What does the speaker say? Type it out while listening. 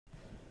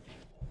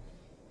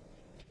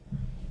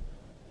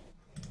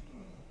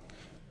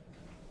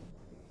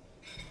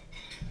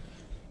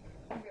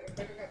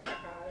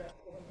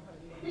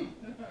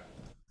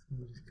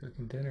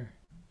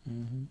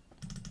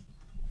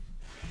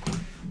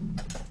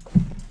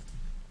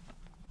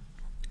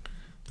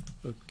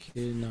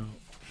Okay, now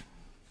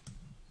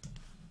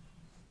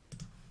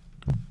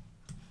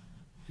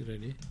you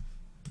ready?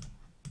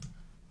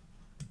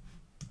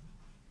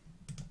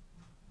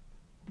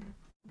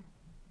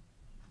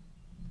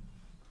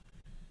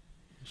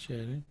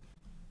 Sharing.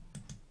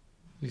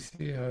 You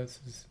see how it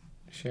says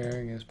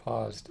sharing is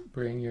paused.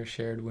 Bring your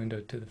shared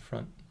window to the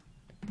front.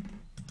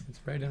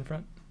 It's right in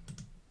front.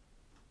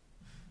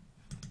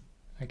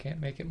 I can't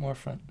make it more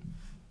front.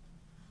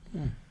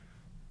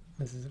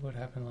 This is what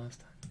happened last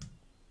time.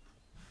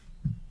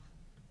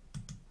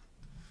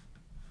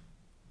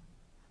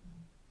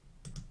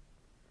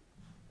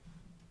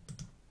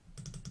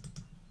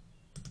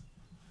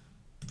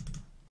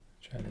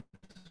 Try this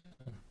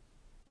one.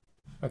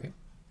 Okay.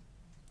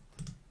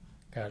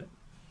 Got it.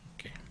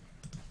 Okay.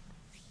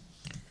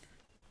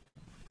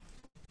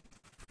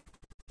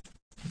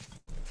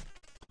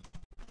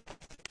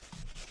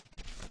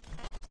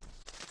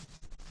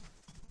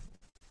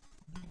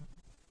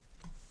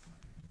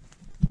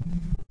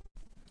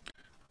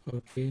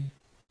 Okay.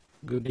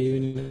 Good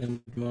evening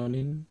and good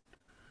morning.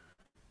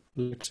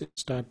 Let's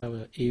start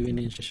our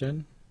evening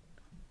session.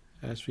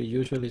 As we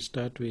usually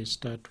start, we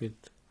start with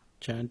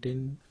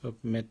chanting of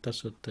Metta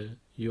Sutta.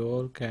 You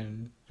all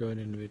can join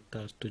in with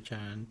us to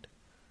chant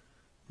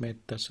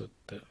Metta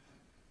Sutta.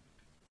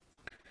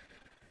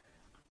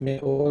 May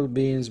all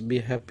beings be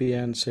happy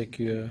and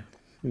secure.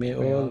 May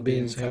all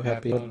beings have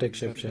happy without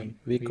exception,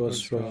 weak or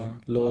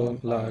strong, long,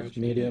 large,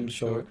 medium,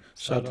 short,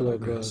 subtle or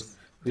gross,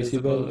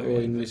 visible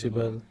or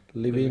invisible,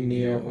 living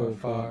near or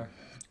far,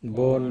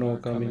 born or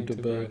coming to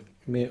birth.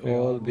 May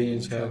all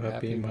beings have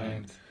happy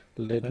minds.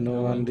 Let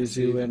no one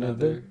deceive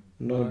another,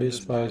 nor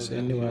despise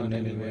anyone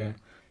anywhere,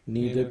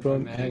 neither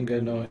from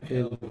anger nor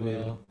ill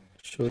will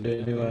should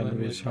anyone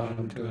wish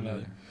harm to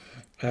another.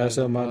 As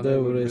a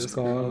mother would risk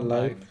all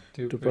life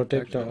to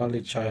protect her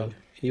only child,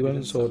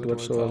 even so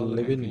towards all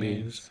living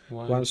beings,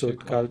 one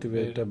should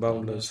cultivate a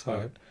boundless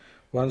heart.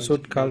 One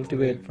should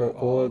cultivate for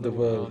all the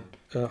world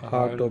a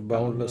heart of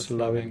boundless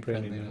loving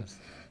friendliness,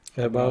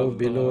 above,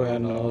 below,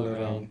 and all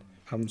around,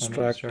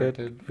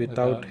 abstracted,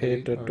 without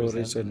hatred or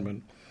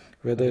resentment,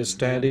 whether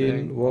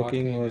standing,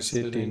 walking, or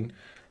sitting,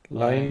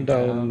 lying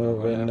down, or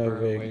when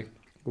awake.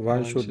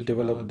 One should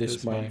develop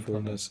this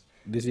mindfulness.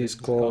 This is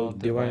called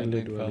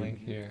divinely dwelling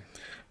here.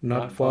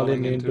 Not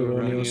falling into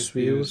erroneous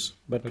views,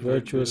 but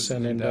virtuous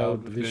and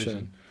endowed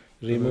vision.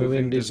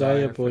 Removing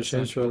desire for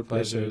sensual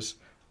pleasures,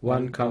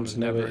 one comes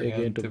never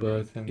again to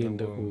birth in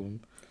the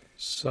womb.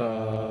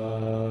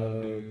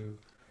 Sadhu,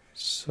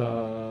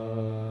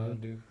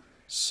 sadhu,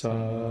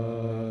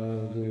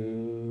 sadhu.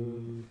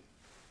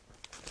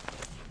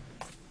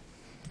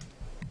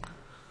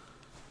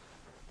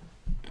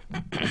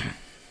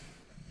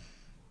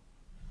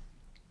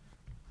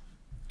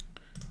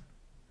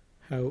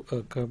 Have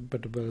a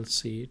comfortable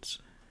seat.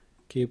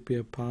 Keep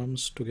your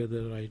palms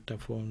together right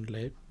upon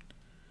left.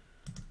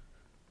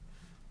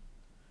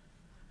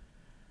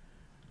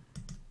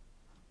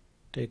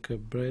 Take a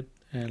breath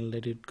and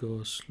let it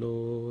go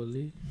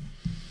slowly.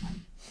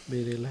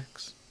 Be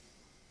relaxed.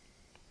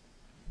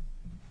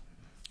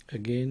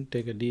 Again,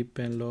 take a deep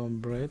and long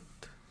breath.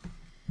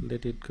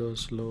 Let it go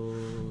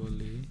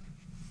slowly.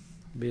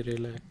 Be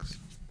relaxed.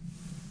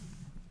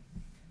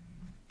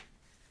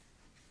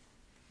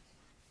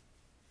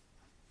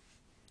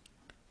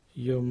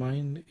 Your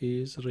mind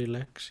is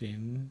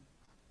relaxing,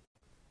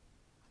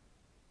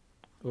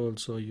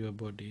 also your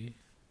body.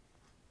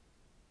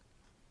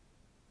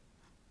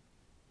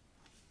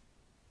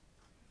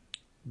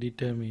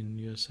 Determine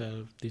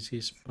yourself, this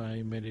is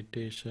my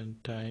meditation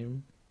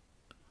time.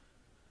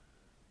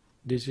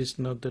 This is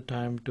not the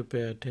time to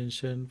pay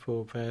attention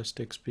for past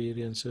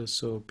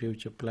experiences or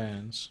future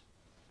plans.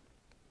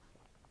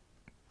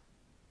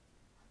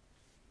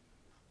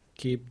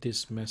 Keep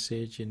this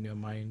message in your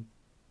mind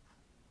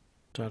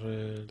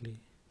thoroughly.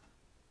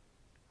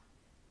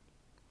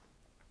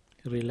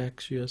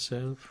 Relax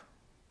yourself.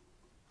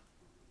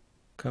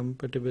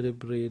 Comfortably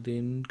breathe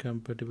in,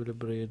 comfortably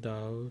breathe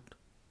out.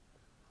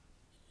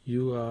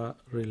 You are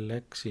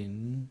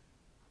relaxing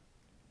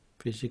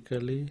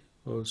physically,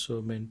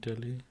 also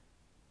mentally.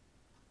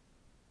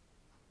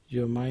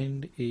 Your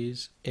mind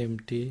is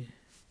empty.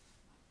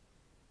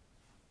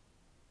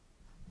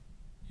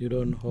 You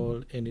don't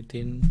hold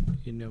anything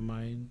in your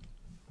mind.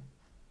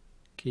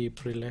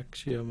 Keep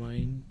relax your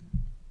mind.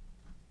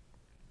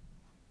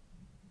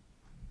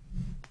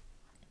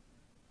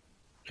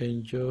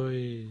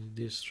 Enjoy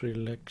this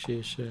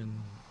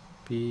relaxation,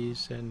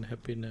 peace and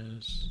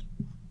happiness.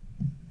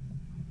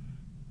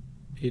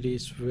 It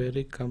is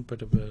very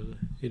comfortable.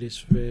 It is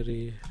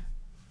very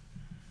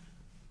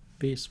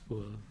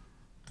peaceful,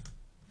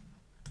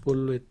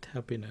 full with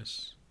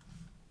happiness.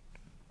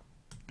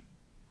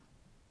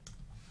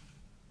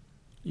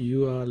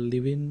 You are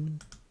living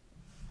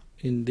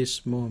in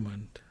this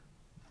moment,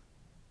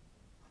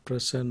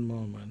 present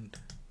moment.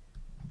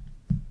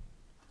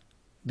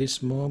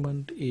 This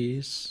moment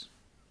is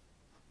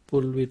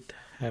full with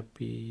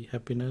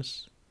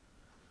happiness,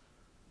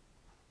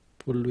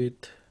 full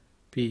with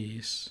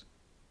peace.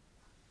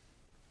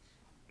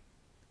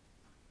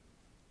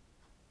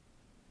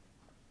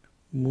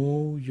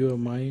 Move your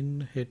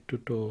mind head to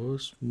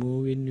toes.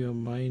 Move in your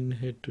mind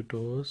head to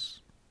toes.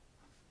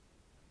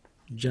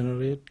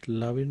 Generate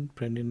loving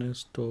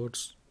friendliness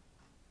thoughts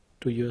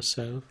to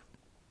yourself.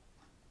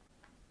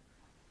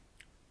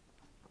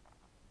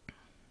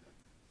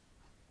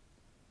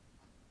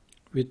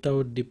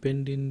 Without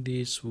depending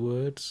these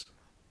words,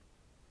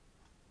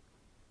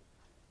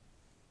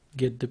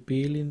 get the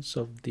feelings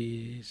of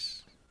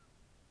these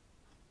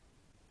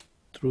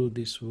through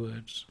these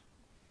words.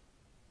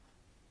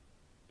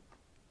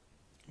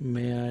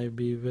 May I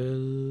be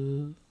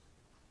well,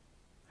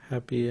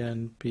 happy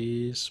and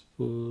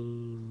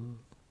peaceful.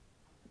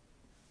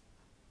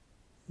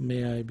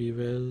 May I be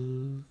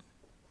well,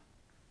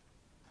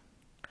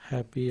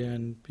 happy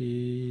and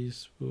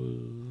peaceful.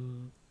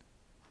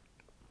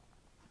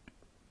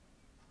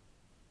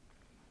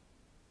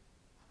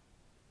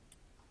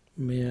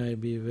 May I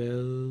be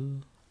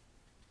well,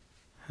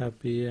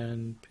 happy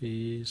and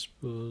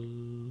peaceful.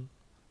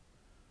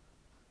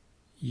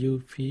 You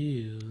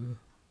feel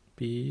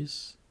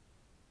peace,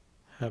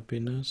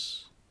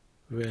 happiness,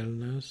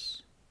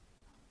 wellness.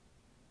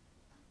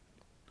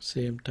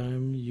 Same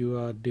time you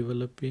are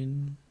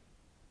developing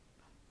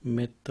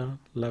metta,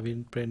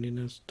 loving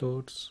friendliness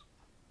thoughts,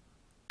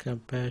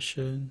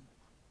 compassion,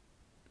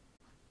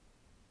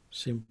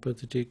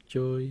 sympathetic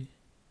joy,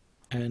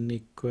 and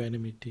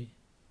equanimity.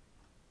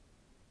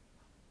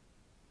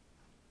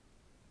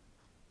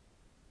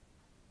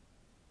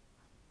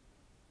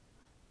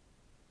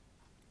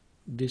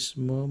 This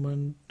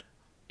moment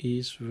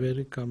is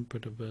very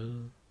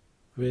comfortable,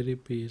 very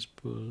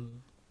peaceful.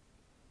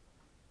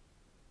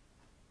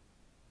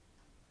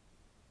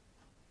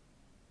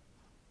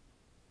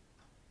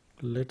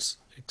 Let's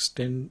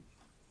extend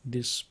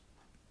these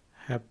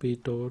happy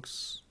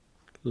thoughts,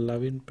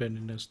 loving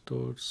friendliness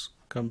thoughts,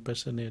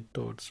 compassionate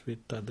thoughts with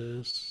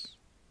others.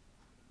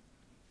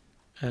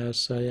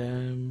 As I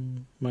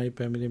am, my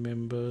family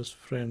members,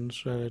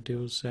 friends,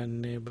 relatives,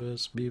 and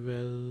neighbors be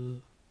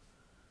well,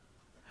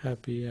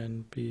 happy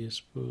and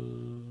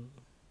peaceful.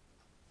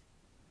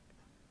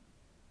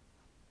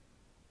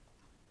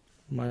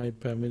 My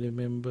family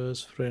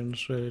members,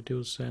 friends,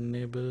 relatives, and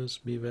neighbors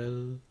be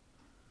well,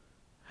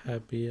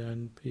 happy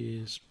and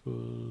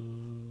peaceful.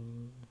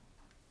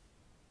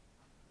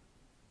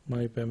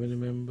 My family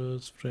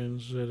members,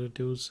 friends,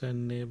 relatives,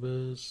 and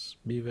neighbors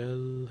be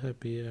well,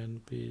 happy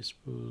and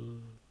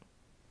peaceful.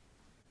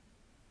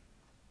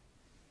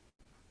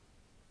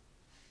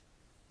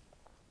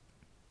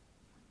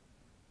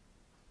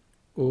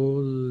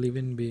 All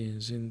living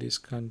beings in this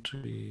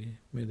country,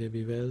 may they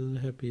be well,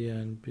 happy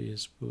and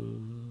peaceful.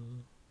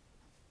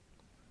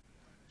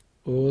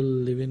 All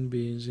living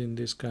beings in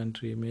this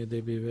country, may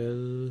they be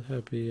well,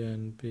 happy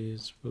and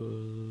peaceful.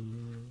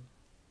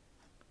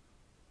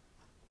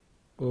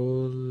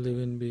 All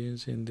living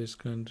beings in this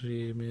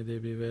country, may they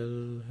be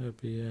well,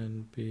 happy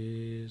and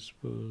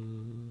peaceful.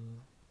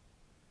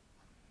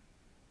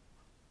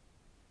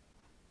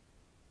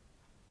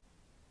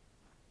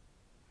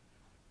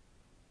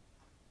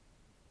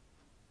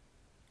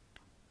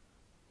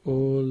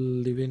 All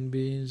living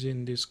beings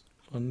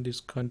on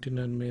this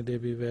continent, may they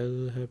be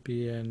well,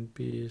 happy and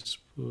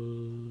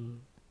peaceful.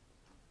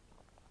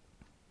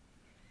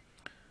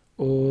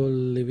 All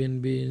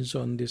living beings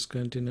on this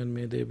continent,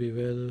 may they be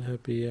well,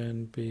 happy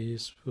and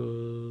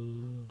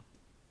peaceful.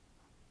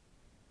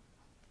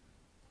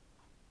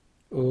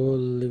 All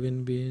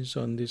living beings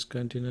on this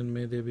continent,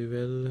 may they be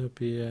well,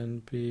 happy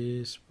and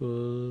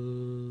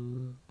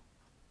peaceful.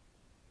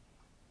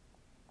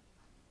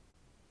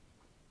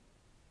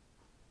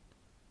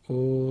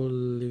 All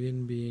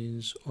living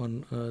beings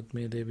on earth,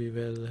 may they be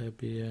well,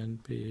 happy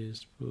and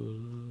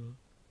peaceful.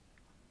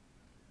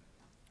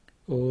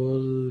 All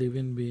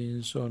living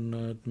beings on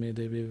earth, may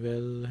they be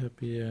well,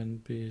 happy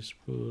and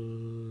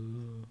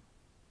peaceful.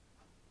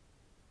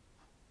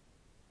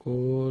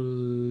 All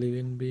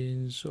living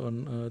beings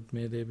on earth,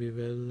 may they be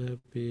well,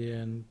 happy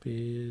and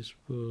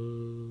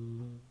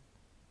peaceful.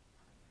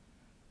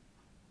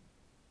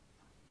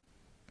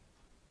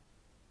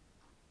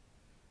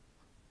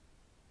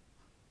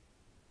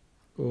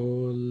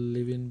 All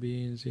living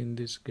beings in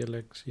this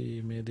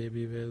galaxy, may they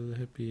be well,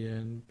 happy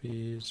and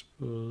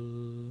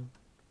peaceful.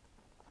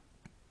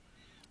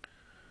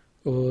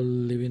 All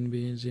living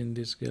beings in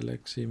this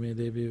galaxy, may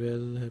they be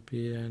well,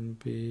 happy and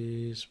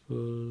peaceful.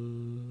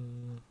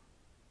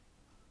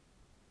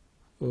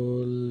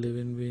 All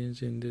living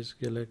beings in this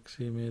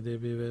galaxy, may they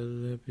be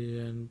well, happy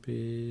and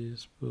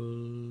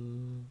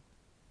peaceful.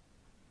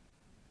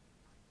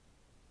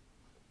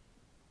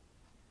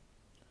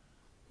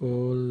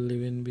 All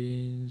living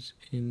beings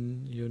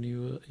in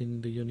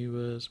the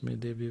universe, may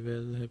they be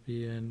well,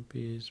 happy and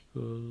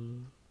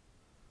peaceful.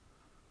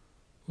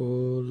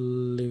 All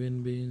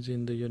living beings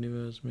in the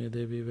universe, may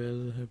they be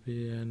well,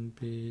 happy and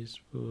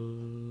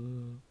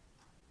peaceful.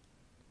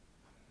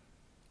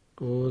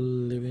 All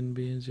living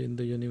beings in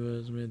the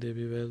universe, may they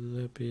be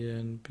well, happy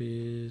and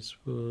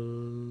peaceful.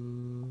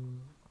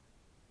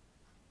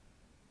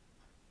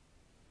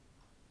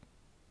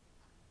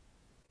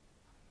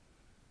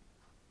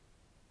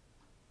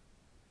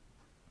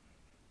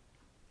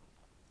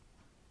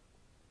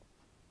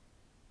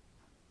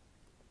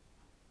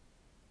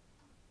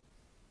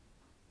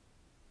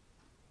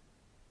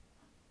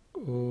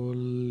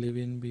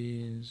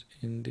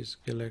 this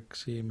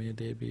galaxy, may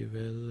they be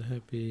well,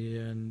 happy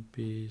and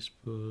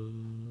peaceful.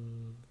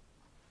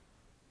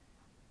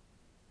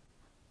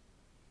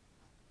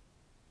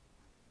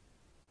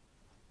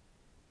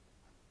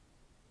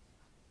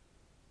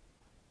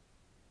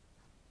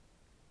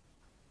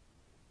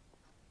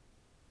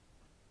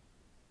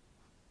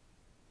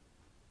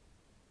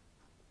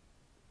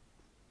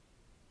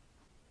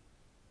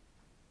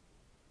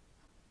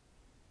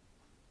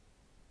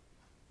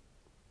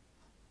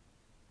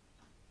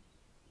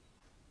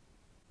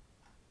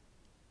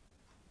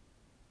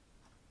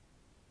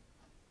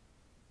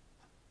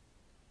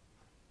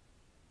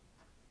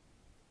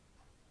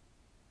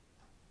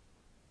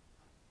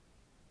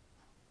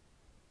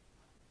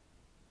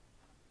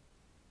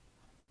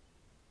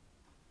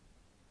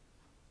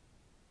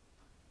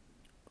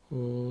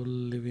 All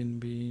living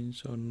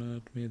beings on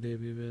earth, may they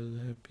be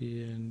well,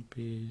 happy and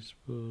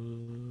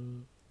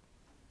peaceful.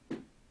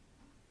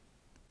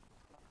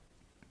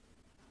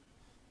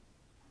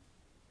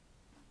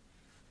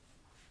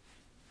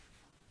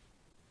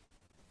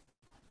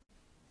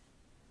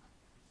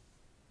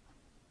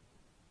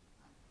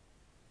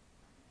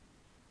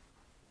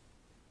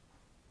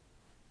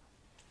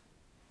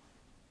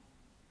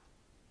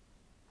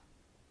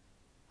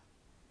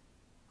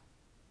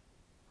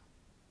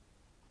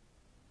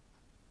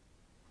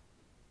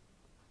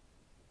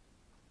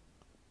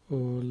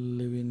 All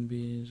living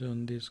beings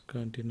on this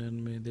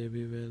continent, may they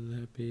be well,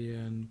 happy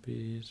and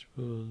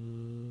peaceful.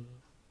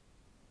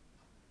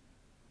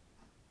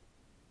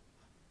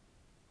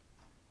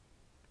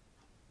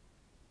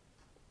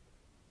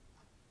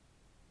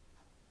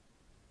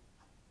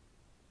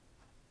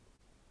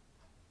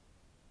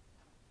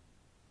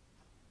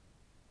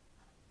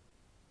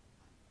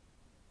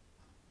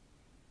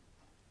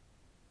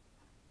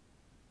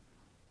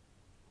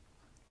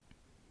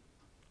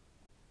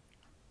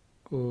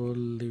 All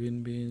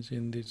living beings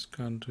in this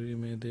country,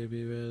 may they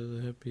be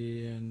well,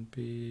 happy and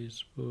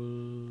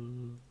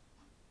peaceful.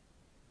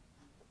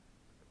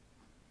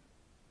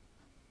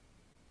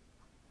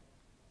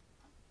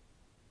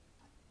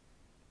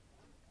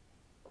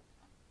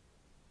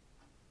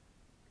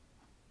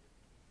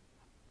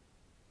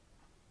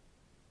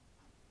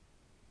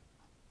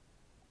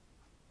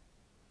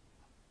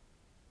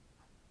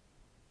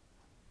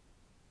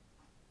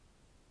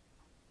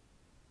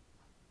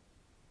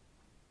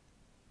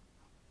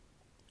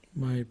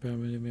 My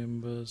family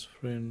members,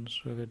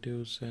 friends,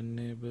 relatives and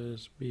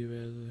neighbors, be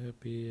well,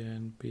 happy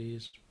and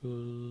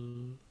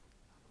peaceful.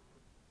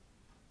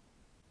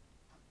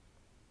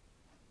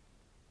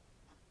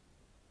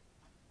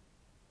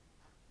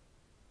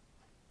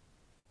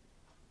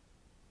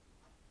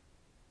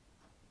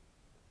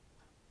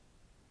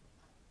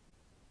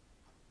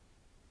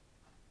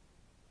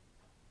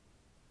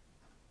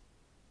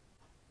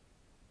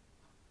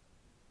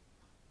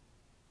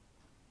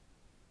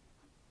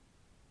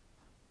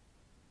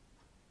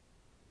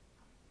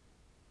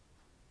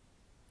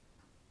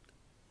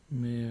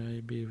 May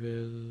I be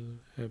well,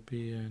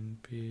 happy and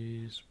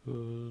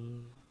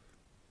peaceful.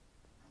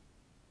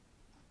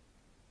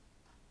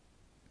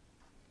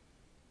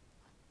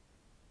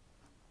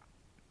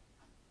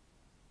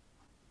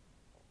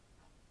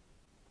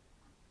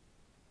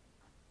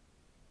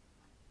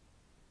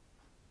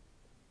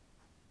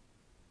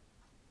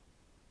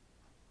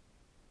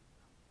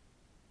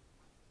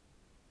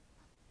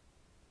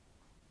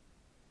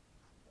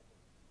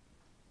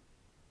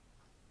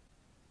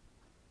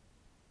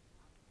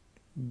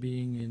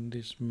 Being in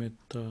this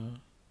metta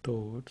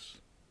thoughts,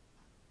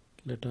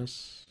 let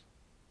us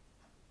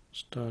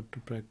start to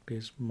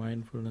practice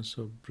mindfulness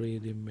of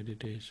breathing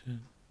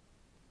meditation.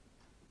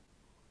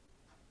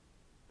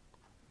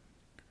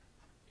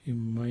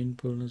 In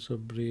mindfulness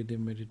of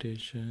breathing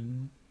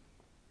meditation,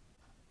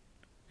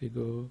 we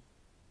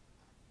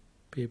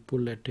pay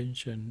full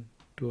attention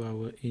to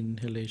our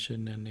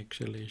inhalation and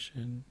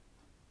exhalation.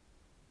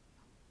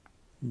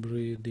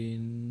 Breathe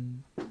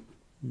in,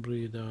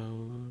 breathe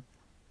out.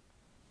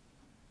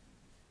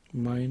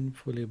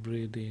 Mindfully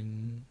breathe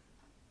in,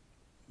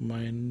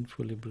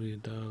 mindfully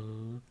breathe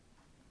out.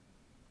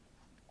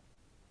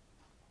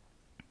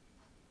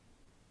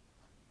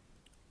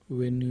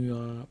 When you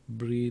are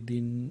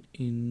breathing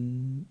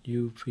in,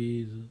 you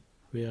feel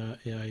where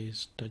air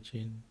is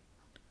touching.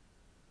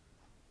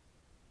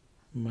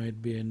 Might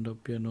be end of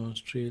your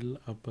nostril,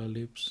 upper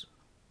lips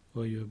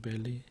or your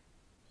belly.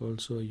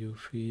 Also you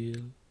feel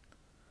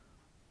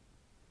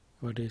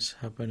what is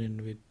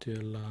happening with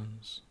your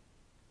lungs.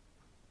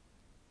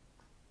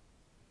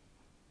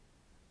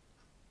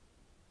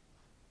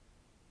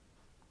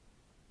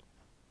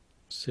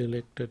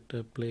 Select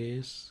a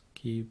place,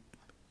 keep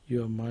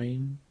your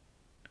mind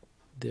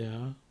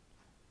there.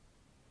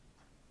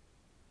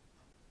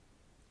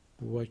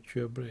 Watch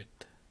your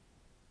breath.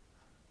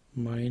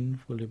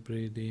 Mindfully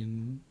breathe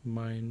in,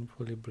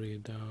 mindfully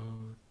breathe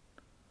out.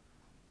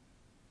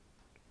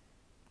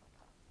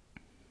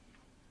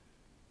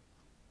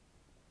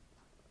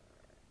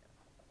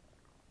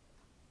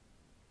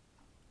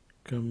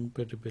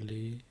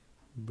 Comfortably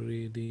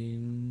breathe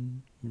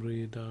in,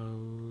 breathe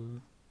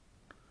out,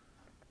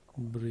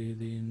 breathe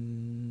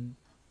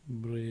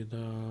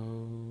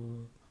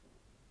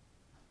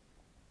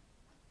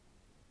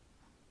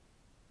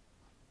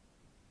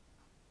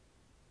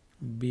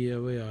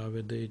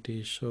whether it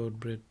is short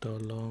breath or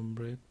long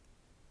breath.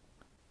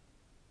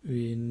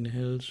 We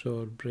inhale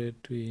short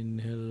breath, we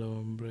inhale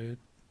long breath.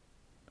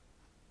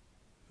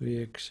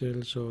 We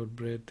exhale short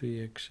breath,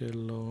 we exhale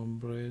long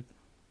breath.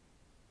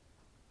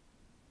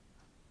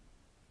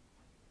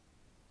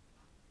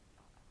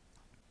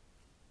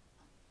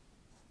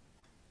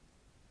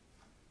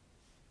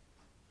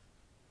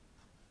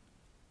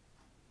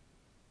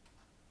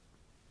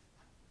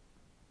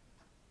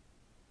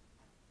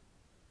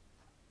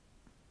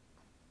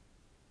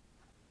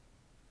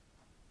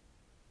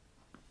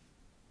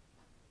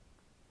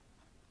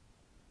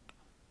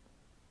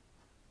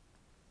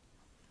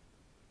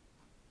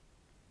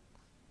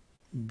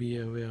 Be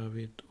aware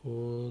with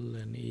all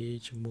and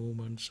each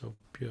movements of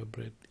your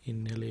breath,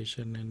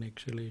 inhalation and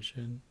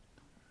exhalation.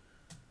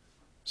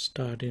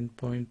 Starting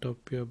point of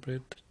your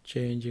breath,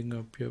 changing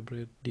of your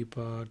breath,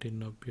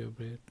 departing of your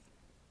breath.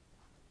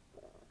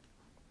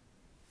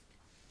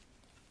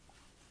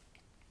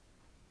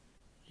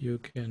 You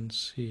can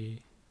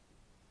see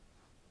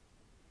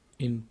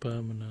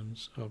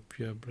impermanence of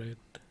your breath.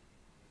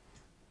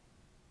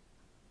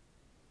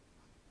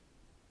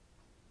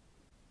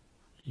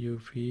 You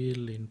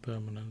feel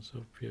impermanence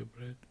of your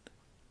breath.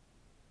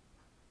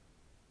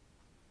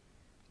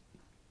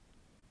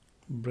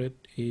 Breath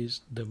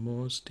is the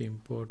most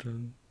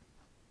important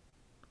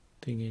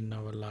thing in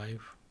our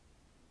life.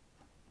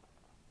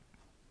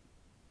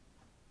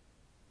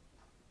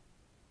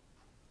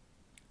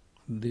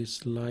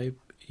 This life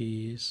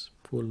is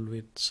full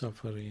with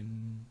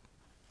suffering.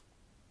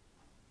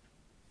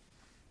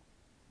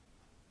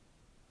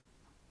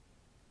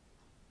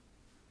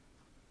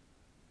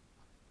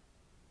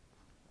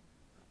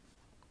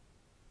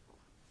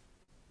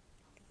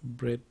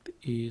 Breath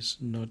is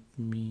not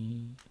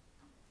me.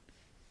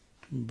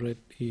 Breath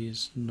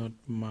is not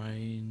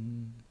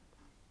mine.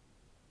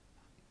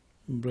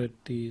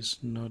 Breath is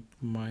not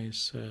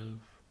myself.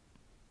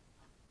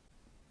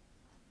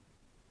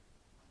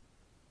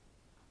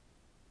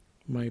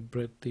 My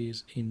breath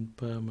is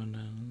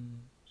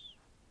impermanent.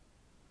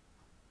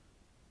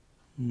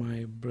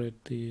 My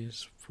breath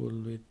is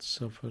full with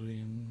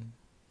suffering.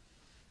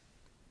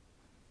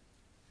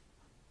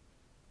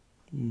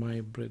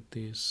 My breath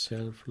is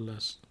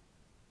selflessness.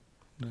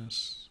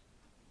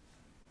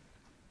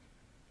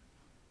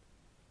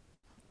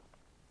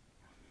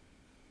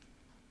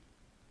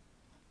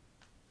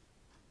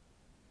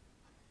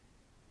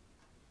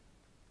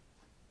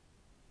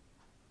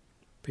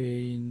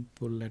 Pay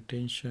full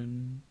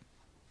attention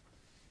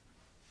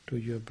to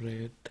your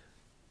breath.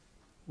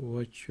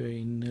 Watch your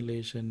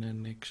inhalation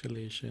and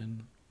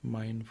exhalation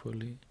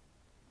mindfully.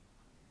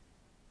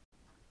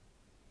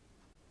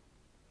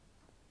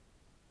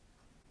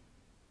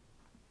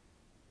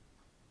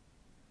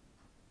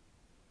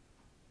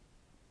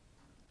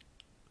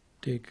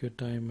 Take your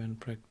time and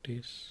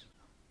practice.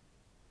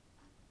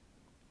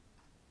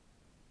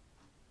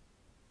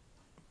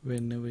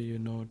 Whenever you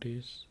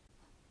notice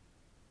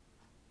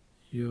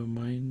your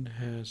mind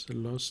has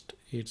lost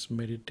its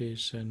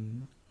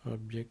meditation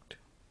object,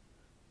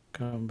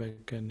 come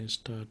back and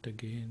start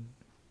again.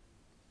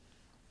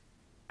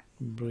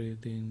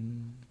 Breathe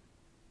in,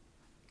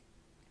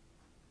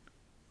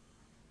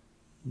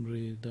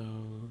 breathe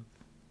out.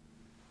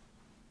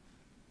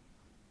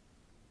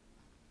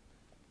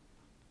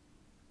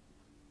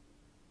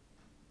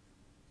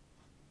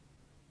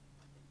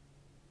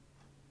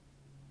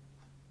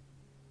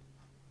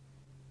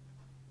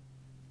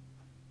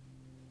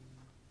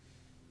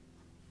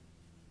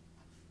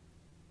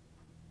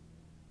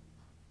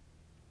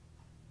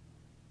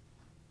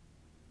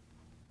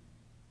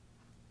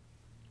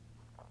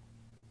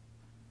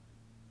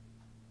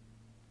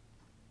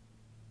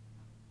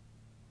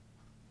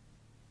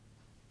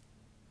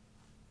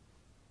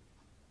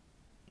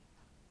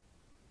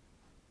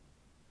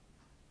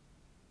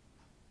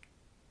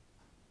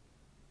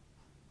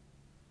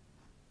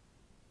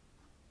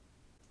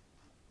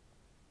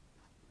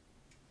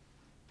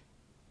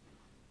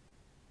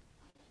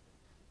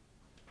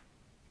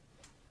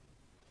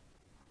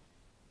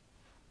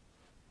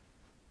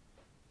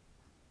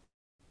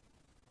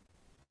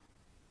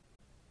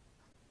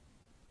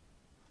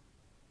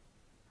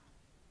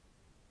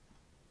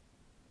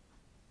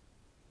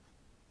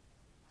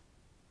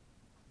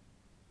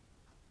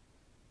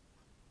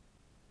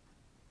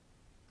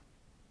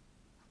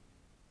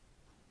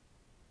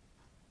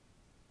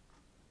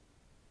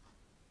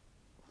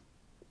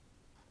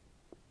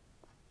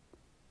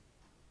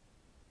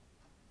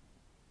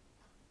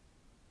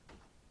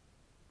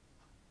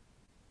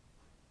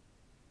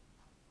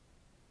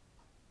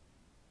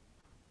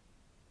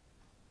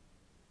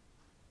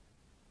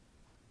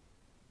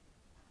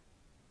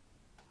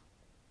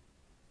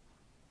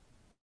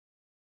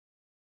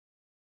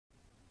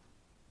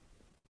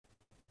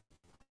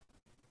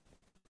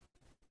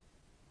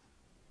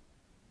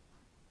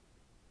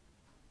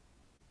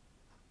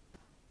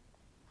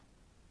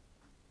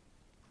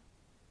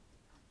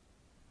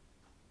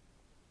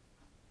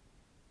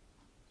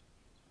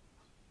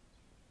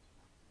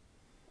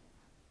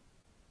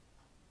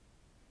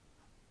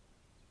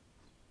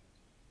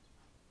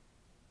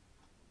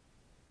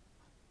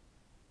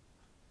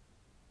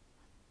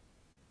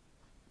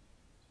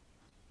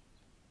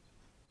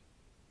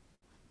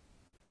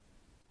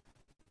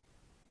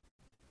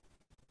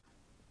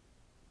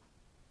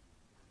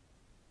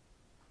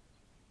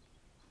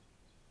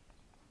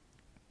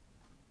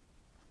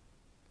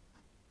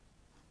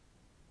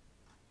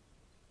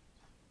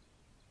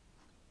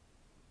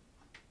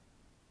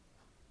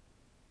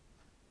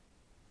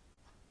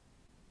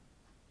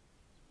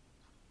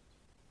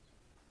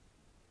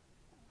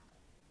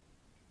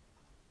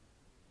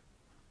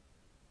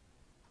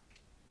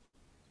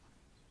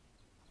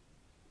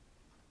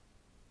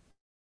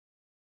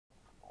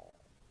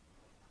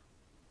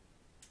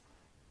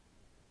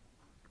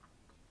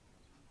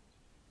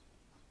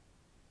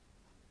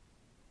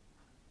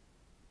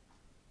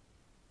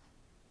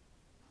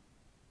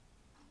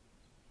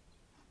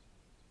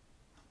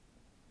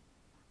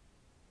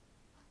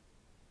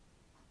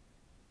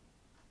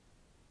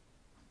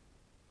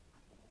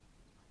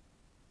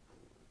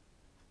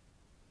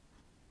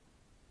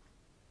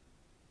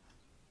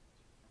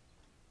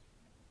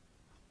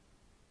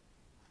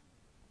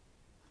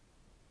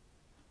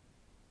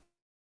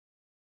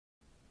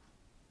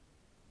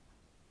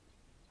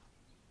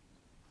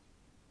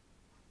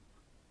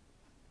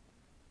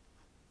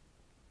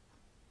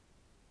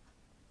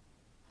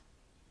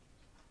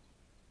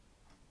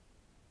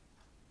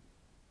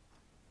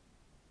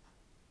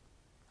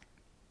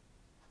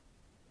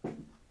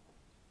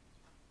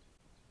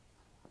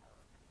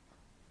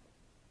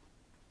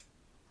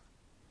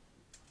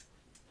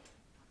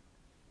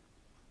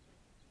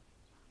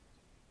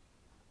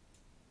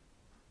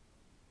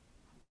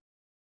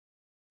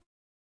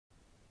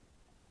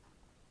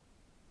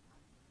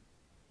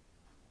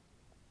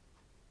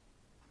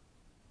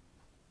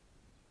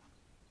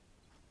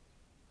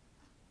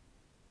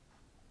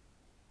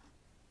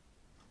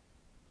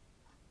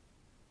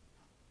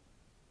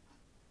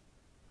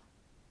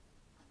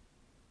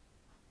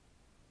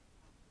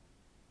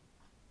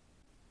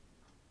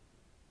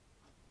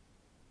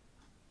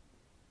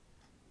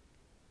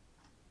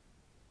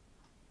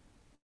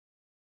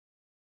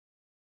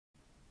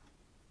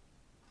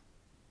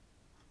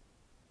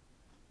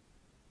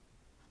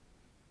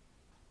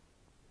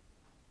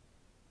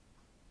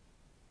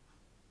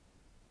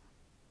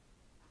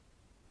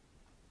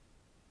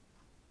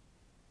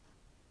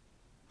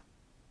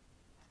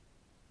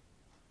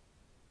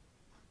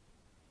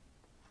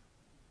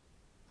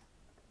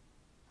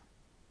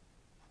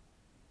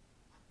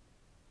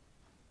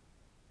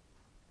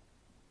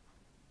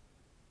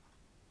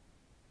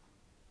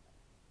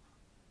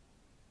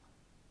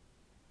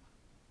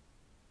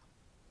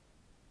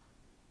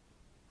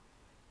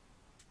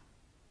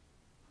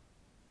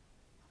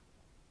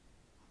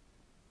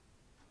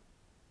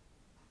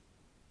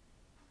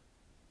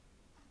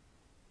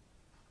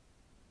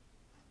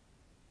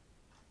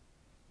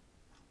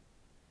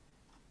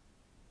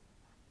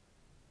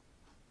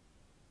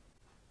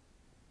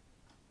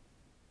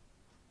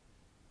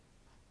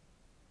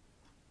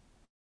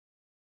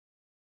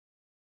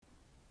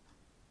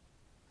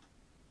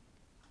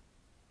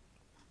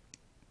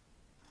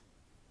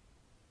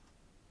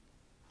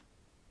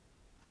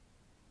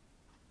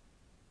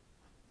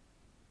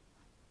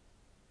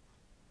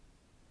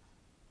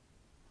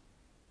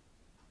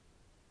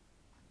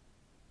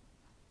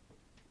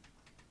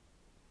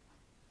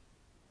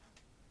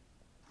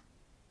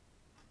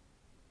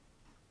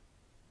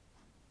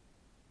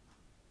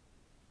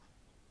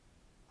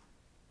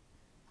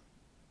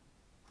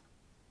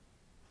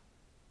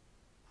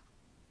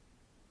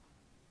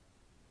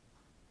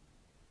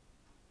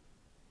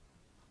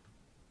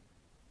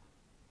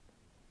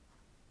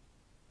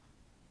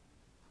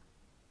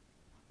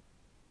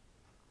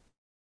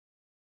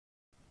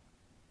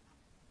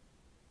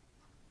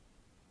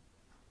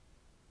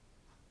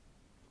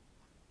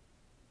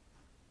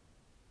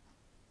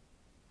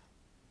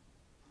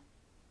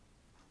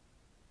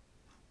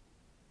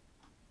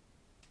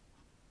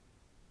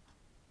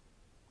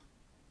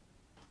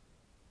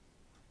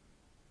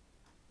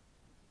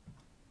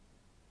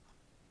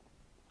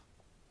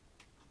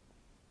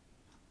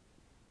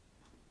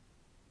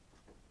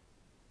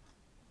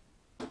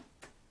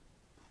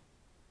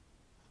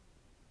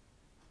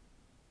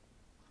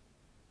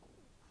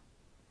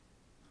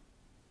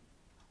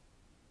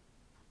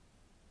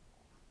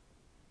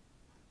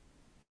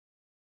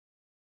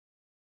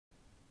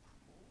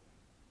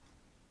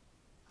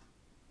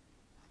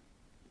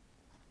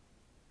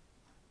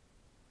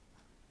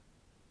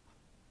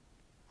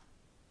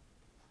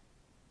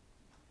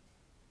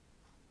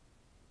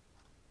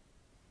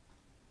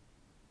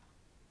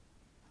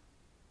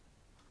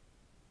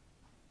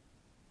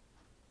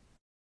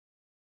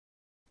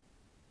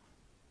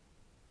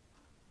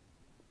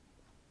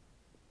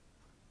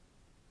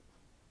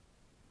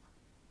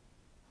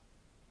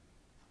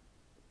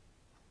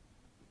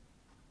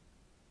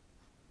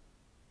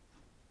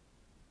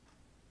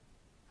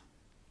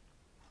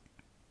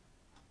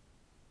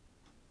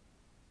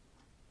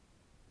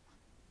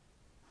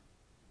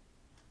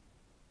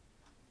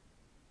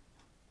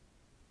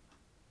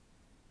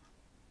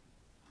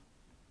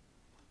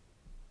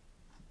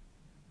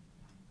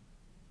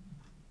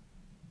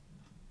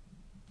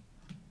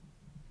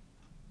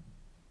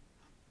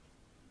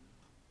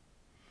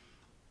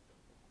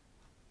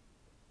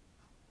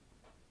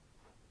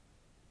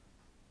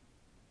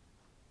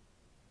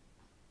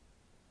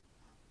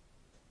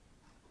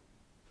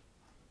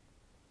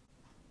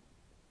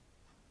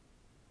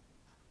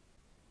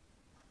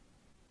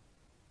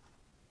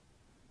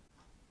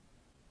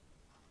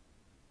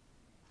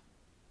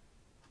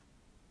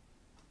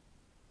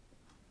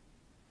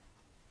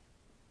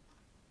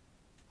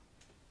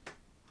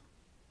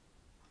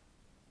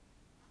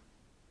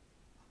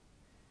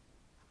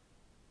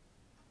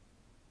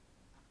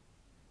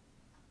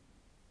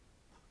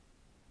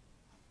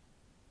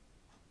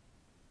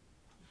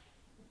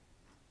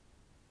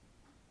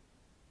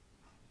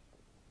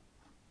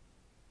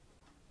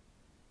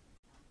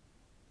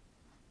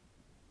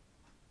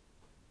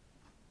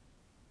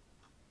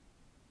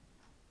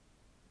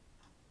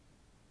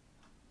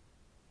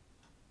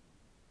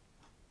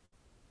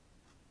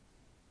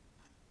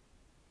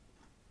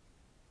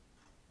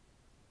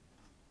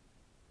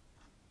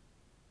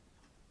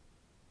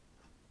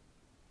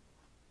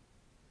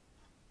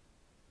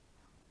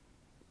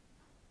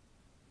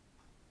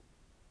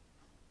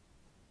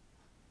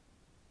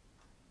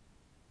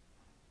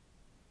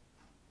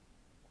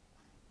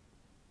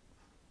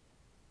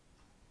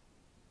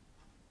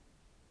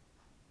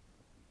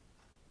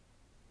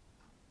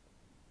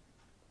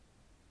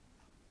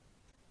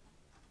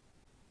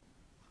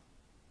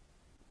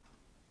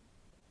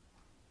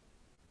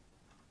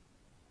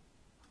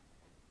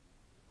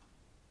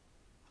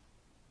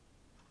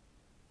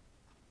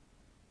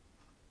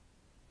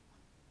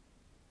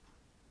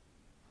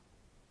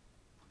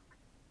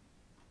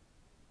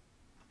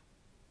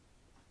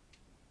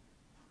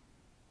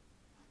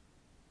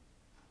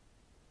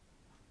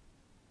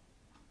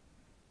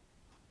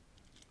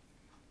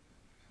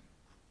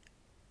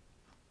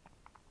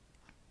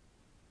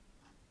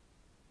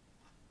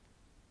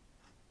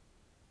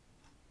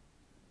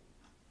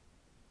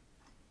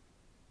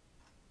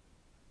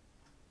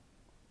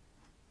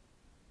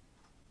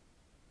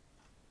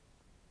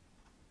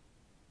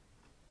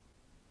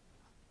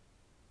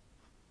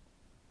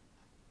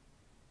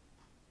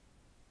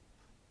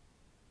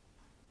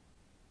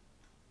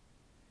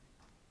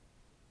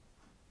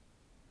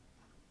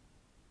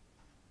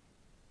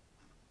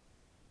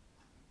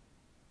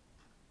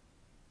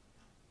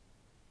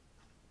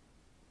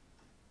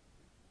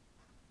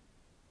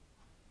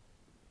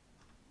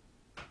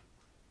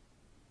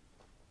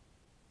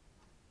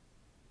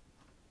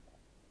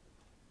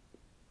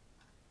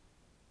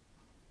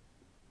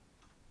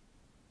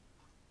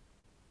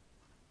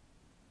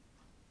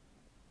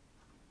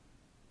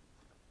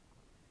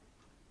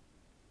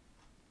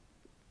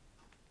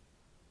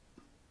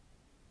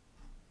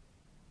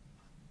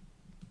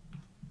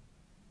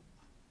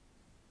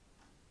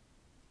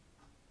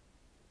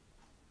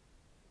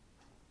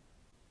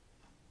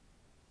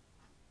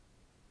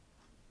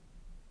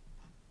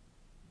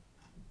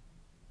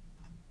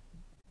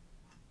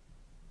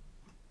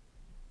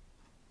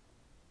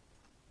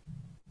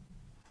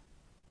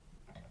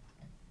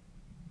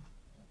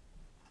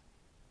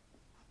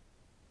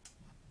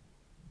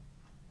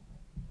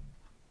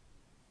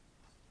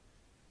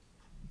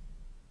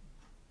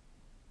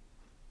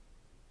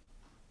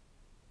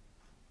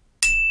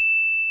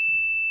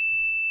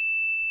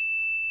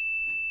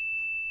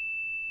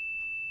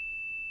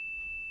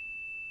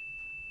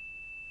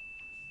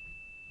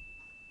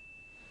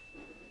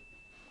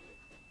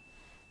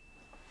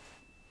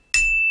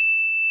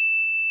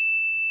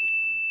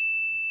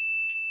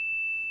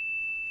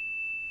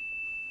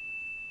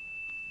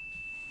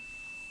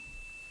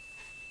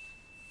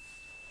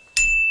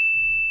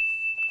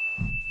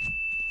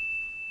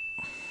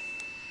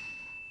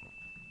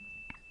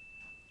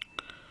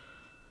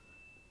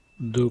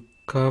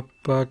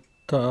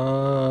 Dukkhapattaca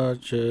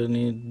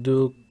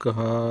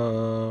nidukkha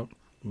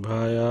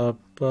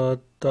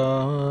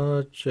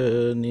bhayapattaca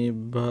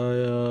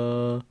nibbhaya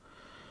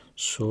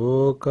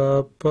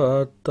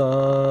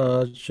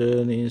sokapattaca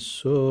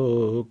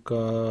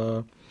nisoka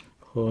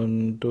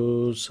hontu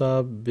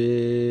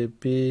sabbe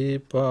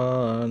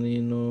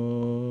pipanino.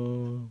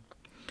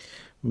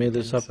 May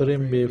the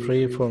suffering be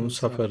free from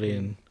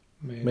suffering.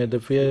 May the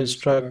fear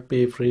struck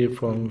be free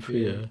from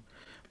fear.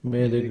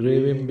 May the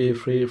grieving be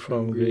free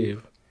from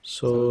grief.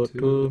 So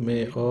too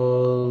may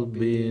all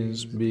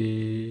beings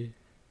be.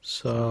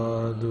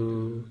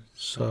 Sadhu,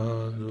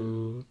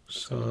 sadhu,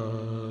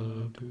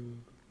 sadhu.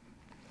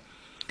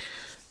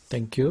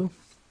 Thank you.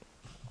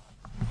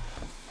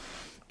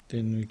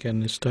 Then we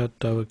can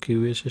start our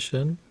QA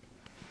session.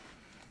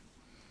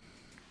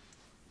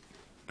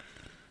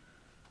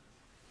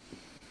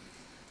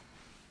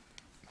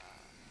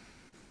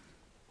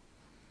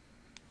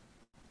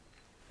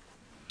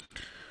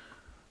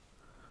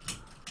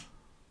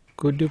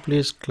 Could you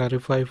please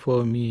clarify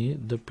for me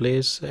the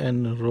place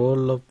and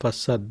role of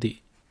passaddhi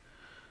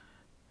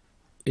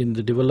in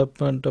the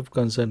development of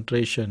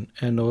concentration,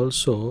 and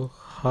also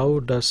how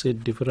does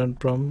it different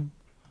from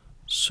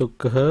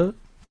sukha,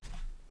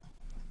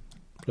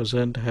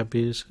 present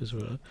happiness as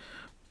well?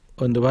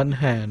 On the one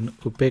hand,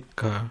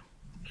 upekkha,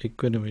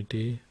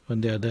 equanimity, on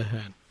the other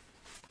hand.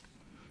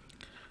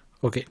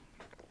 Okay.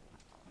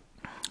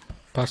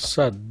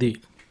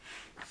 Passaddhi.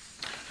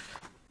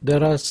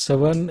 There are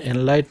 7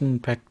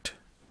 enlightened pact.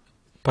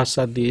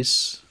 Passaddhi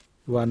is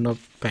one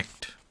of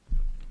pact.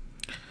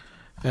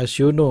 As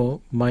you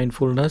know,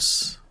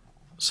 mindfulness,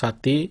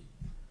 sati,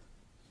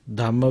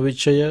 Dhamma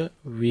vichaya,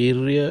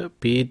 virya,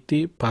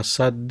 piti,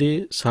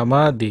 passaddhi,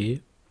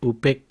 samadhi,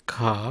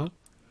 upekkha,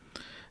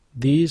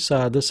 these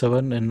are the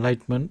 7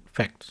 enlightenment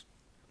facts.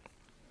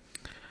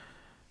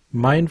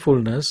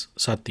 Mindfulness,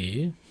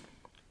 sati,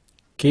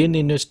 keen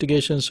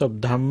investigations of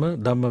Dhamma,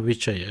 Dhamma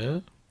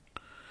vichaya,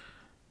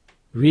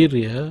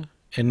 virya,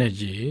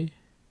 energy,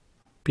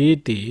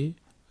 piti,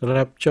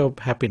 rapture of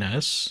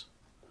happiness,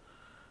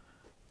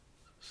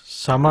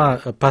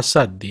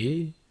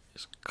 passaddhi,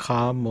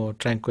 calm or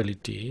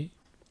tranquility,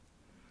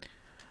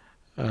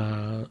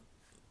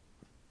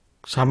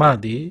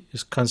 samadhi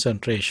is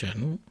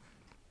concentration,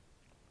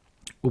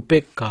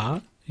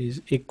 upekkha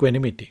is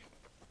equanimity.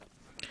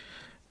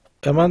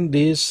 Among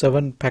these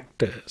 7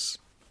 factors,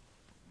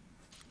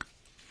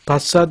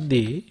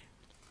 passaddhi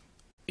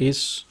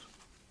is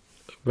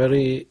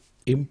very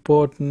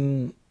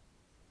important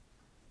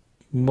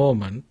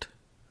moment.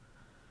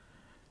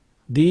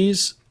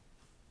 These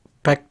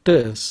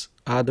factors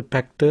are the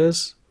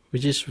factors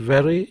which is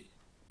very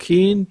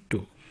keen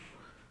to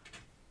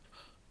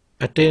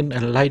attain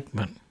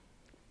enlightenment.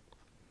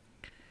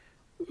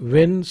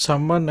 When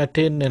someone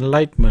attain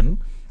enlightenment,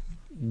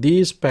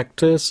 these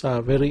factors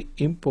are very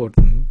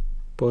important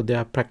for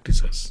their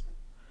practices.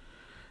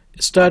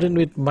 Starting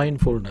with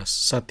mindfulness,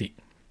 sati.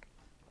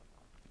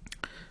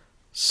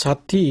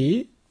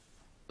 Sati,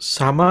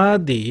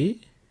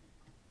 samadhi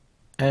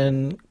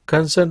and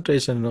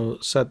concentration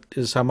of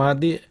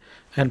samadhi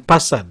and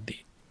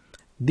passaddhi.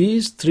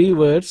 These 3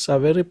 words are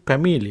very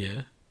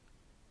familiar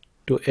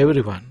to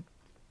everyone.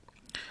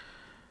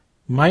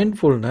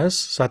 Mindfulness,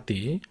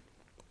 sati,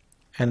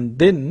 and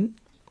then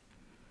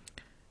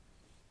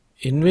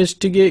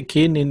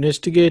keen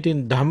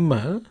investigating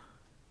Dhamma,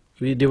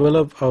 we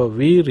develop our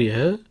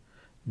virya.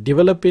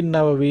 Developing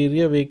our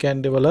virya, we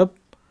can develop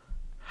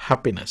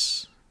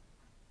happiness,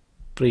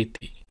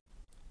 priti.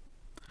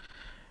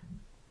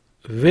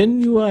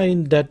 When you are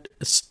in that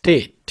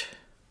state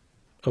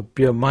of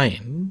your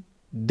mind,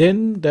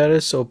 then there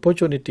is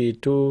opportunity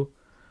to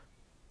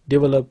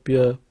develop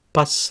your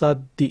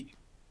passaddhi,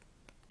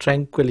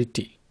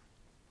 tranquility.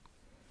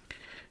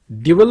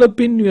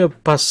 Developing your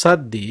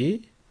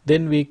passaddhi,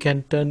 then we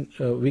can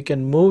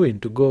move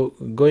into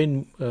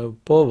going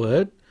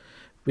forward.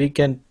 We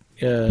can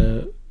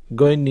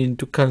going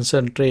into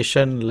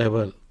concentration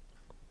level,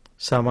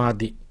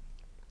 samadhi,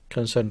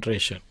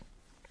 concentration,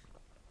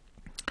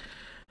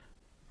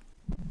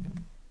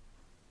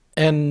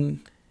 and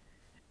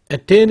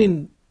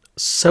attaining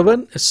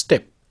 7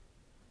 step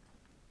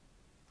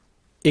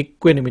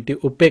equanimity,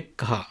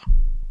 upekkha.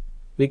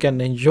 We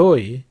can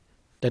enjoy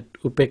that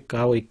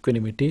upekkha or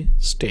equanimity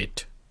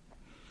state.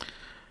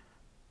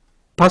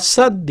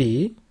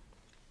 Passaddhi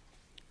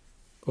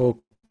or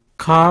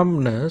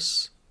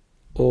calmness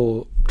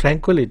or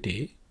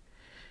tranquility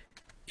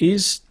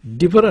is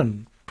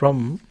different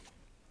from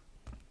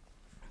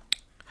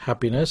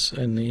happiness,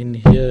 and in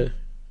here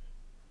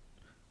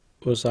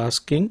was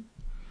asking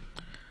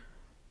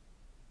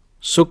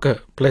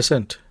sukha,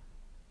 pleasant,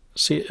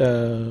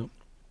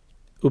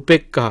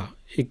 upekkha,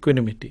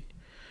 equanimity.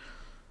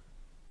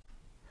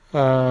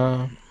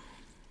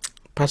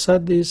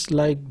 Passaddhi is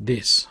like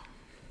this.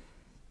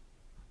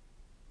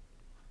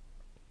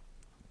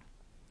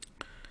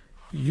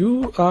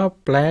 You are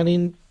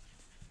planning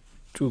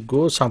to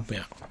go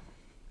somewhere.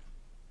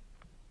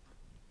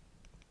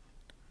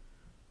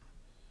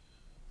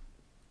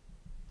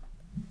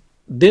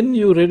 then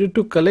you're ready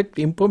to collect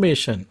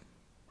information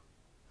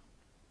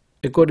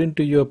according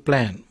to your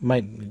plan.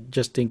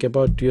 Just think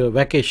about your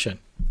vacation.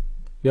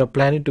 You are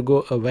planning to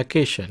go a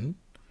vacation,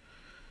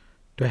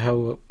 to have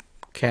a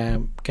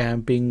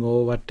camping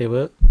or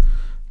whatever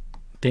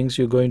things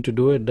you're going to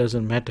do, it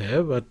doesn't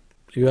matter, but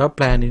you are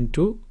planning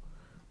to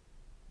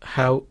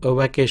have a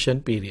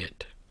vacation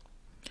period.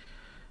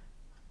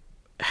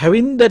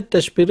 Having that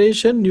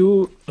aspiration,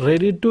 you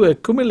ready to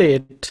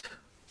accumulate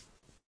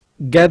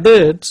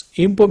gathered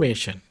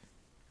information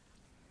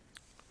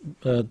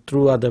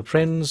through other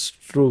friends,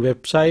 through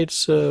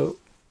websites,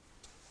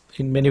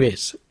 in many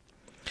ways.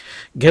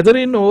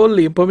 Gathering all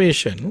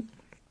information,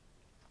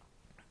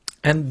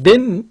 and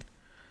then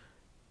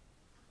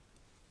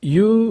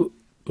you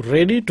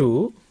ready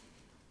to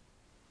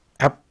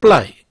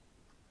apply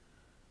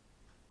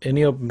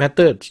any of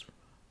methods,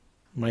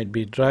 might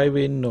be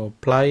drive-in or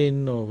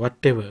fly-in or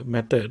whatever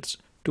methods,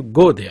 to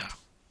go there.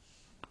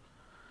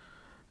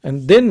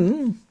 And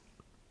then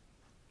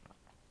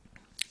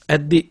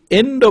at the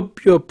end of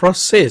your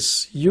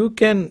process, you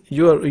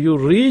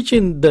reach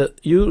in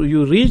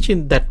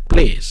that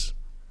place,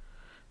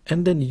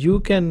 and then you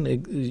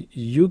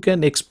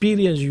can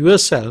experience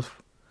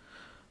yourself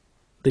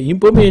the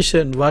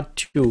information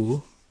what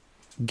you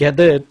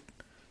gathered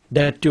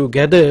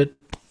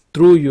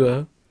through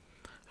your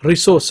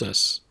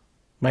resources,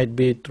 might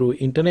be through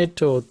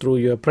internet or through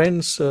your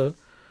friends,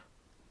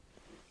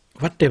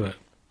 whatever.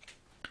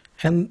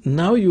 And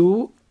now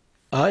you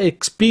are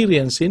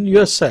experiencing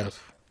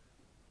yourself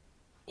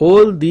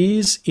all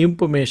these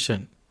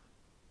information.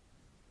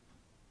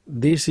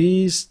 This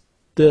is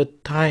the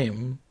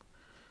time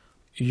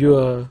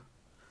your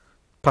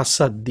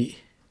passaddhi,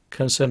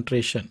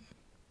 concentration,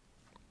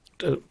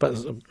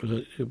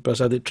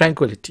 passaddhi,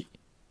 tranquility.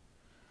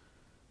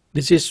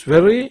 This is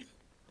very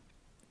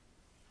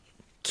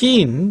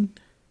keen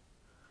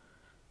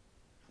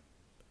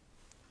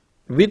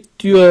with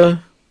your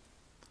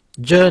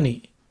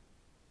journey.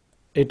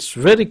 It's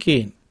very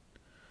keen.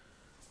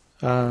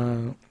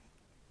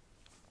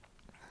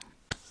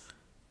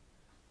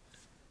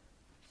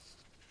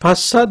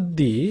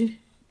 Passaddhi,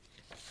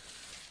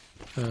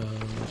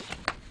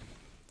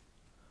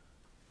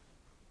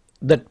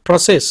 that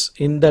process,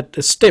 in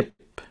that step,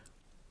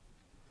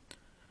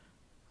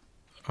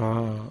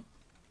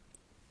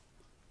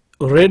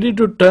 ready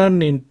to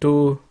turn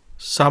into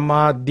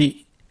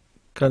samadhi,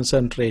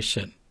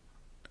 concentration.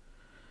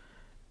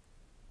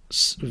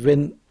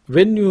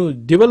 When you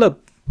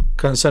develop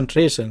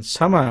concentration,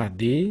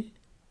 samadhi,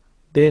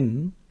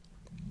 then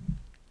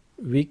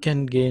we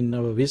can gain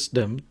our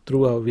wisdom.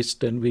 Through our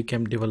wisdom, we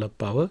can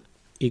develop our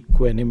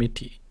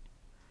equanimity.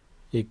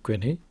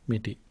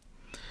 Equanimity.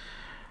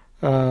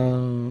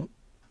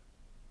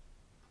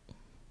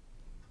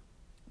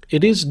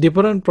 It is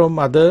different from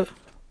other,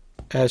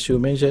 as you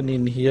mentioned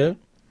in here,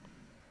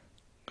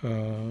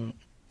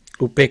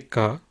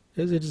 upekka.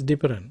 Yes, it is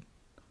different.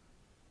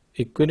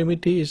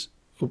 Equanimity is,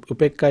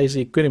 upekka is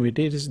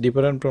equanimity. It is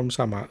different from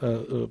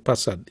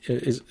passaddhi.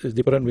 Is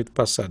different with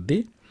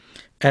passaddhi.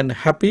 And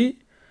happy,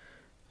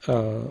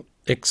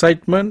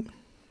 excitement,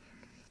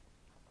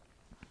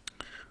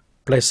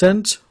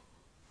 pleasant,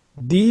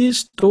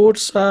 these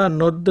thoughts are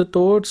not the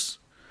thoughts,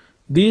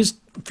 these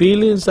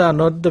feelings are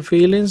not the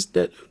feelings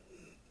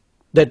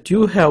that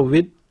you have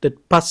with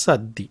that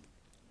passaddhi.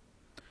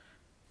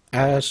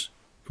 As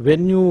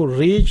when you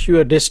reach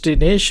your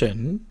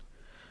destination,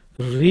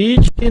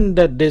 reach in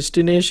that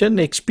destination,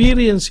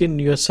 experience in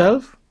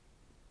yourself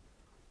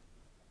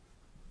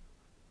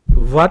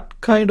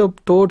what kind of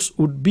thoughts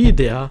would be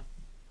there.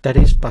 That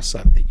is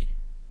passaddhi.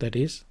 That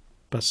is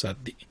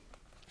passaddhi.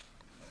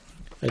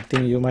 I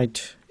think you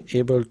might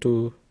able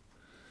to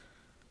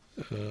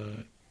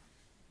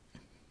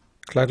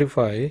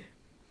clarify.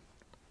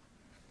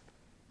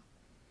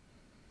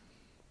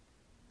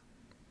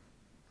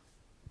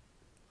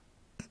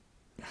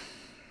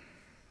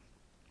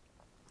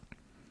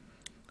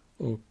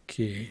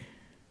 Okay.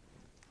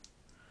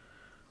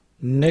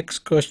 Next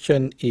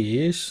question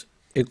is,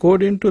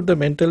 according to the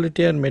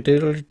mentality and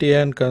materiality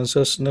and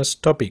consciousness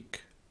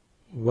topic,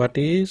 what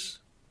is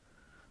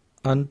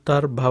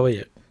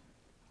antarbhavaya?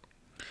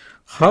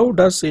 How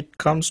does it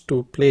comes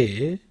to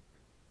play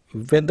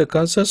when the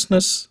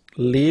consciousness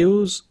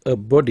leaves a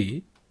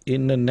body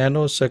in a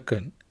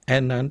nanosecond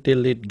and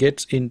until it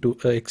gets into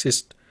a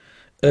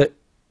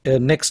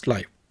next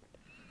life?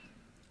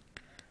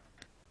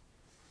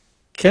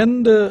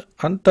 Can the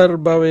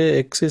antarbhavaya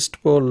exist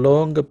for a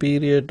longer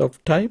period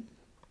of time?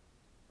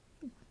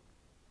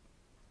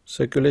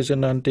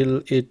 Circulation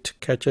until it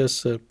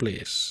catches a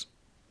place.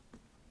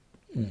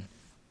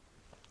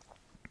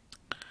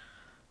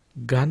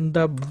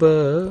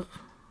 Gandhabba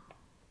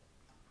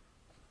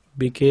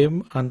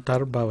became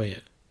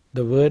antarbhavaya.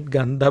 The word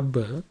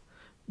Gandhabba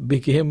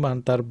became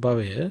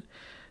antarbhavaya.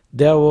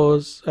 There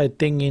was, I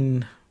think,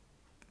 in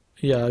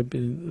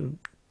 20,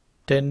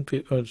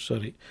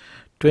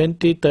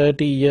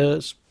 30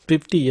 years,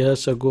 50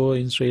 years ago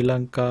in Sri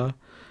Lanka,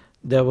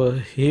 there were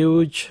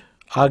huge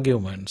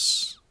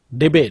arguments,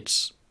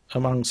 debates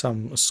among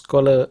some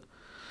scholar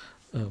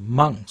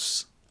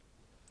monks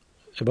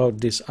about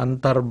this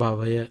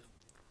antarbhavaya,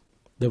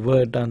 the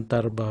word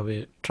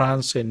antarbhavaya,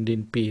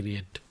 transcending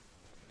period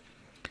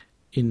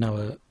in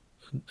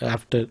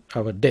after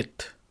our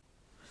death.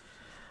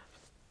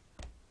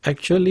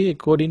 Actually,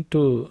 according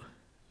to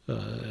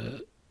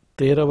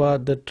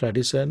Theravada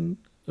tradition,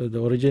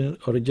 the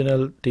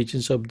original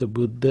teachings of the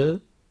Buddha,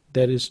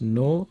 there is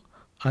no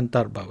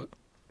antarbhava.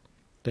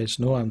 There is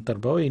no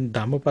antarbhava. In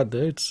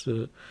Dhammapada,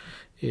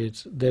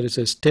 there is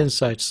a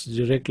stanza, it's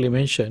directly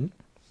mentioned.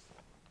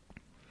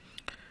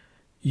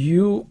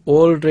 You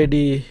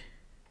already,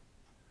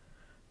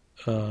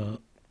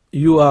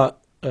 you are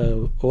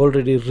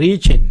already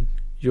reaching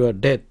your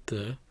death,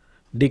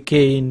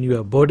 decay in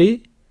your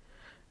body,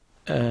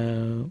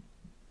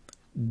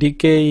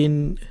 decay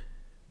in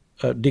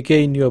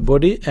your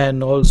body,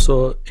 and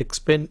also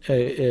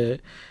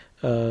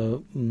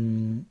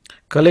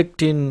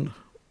collecting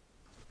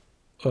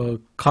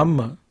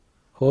karma,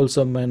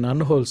 wholesome and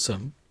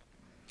unwholesome.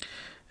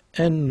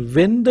 And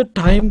when the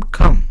time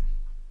comes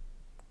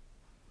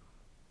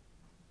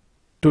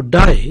to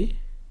die,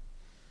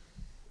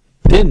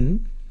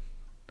 then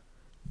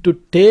to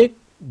take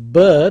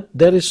birth,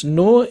 there is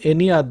no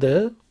any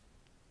other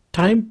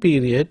time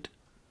period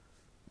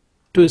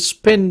to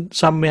spend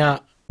somewhere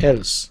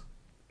else.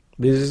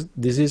 This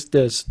is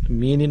the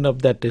meaning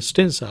of that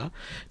stanza.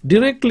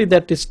 Directly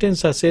that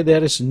stanza say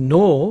there is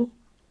no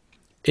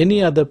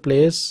any other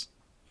place.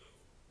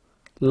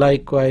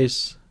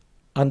 Likewise,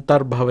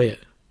 antarbhavaya,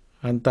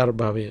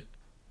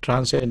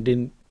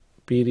 transcending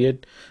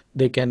period,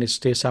 they can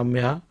stay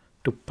somewhere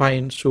to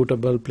find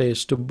suitable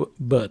place to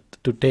birth,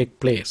 to take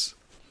place.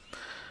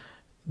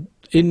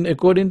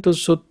 According to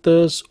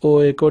suttas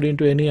or according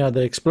to any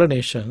other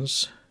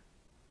explanations,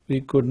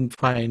 we couldn't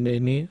find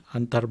any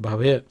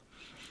antarbhavaya.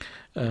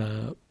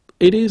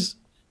 It is,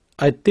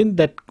 I think,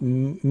 that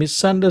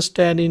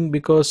misunderstanding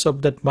because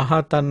of that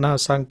Mahatanha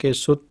Sankhya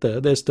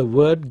Sutta. There's the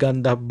word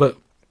Gandhabba.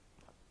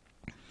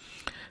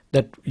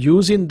 That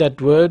using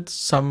that word,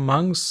 some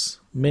monks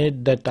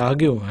made that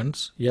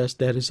arguments. Yes,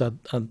 there is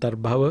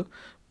antarbhava,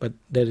 but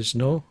there is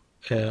no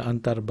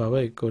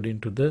antarbhava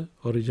according to the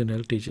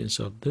original teachings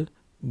of the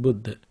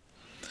Buddha.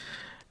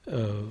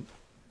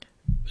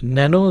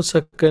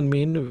 Nanosecond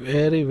mean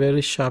very,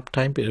 very sharp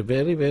time period,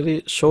 very,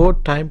 very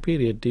short time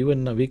period.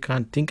 Even we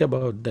can't think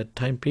about that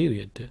time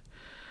period.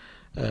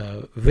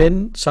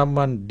 When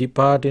someone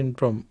departing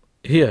from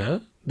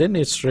here, then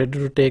it's ready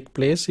to take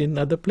place in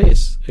other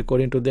place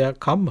according to their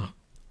karma.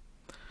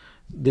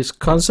 This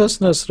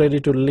consciousness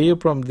ready to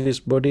leave from this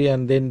body,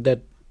 and then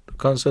that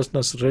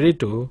consciousness ready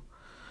to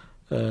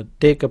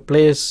take a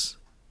place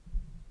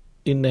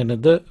in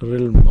another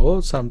realm,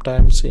 or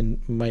sometimes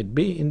might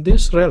be in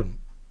this realm.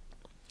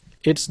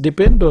 It's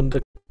depend on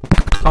the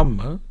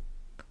karma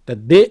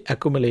that they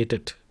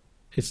accumulated.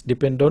 It's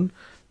depend on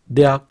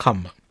their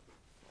karma.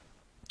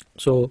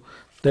 So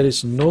there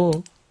is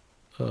no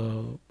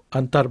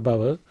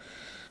antarbhava.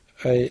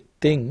 I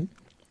think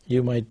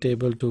you might be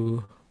able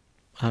to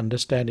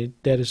understand it.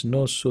 There is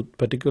no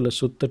particular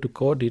sutta to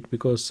quote it,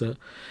 because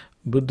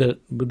Buddha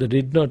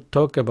did not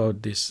talk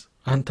about this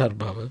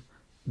antarbhava.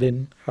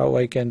 Then how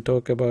I can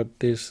talk about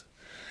this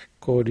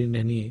quote in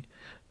any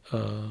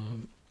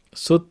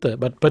sutta?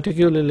 But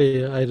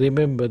particularly I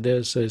remember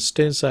there's a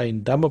stanza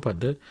in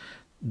Dhammapada.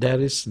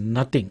 There is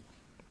nothing.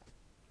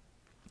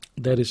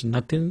 There is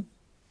nothing.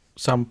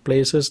 Some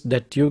places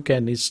that you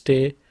can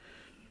stay,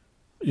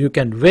 you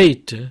can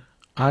wait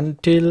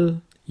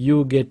until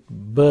you get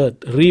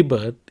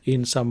rebirth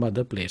in some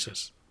other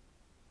places.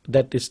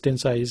 That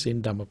stanza is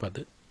in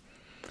Dhammapada.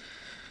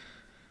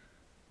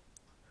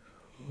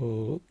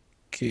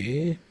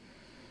 Okay.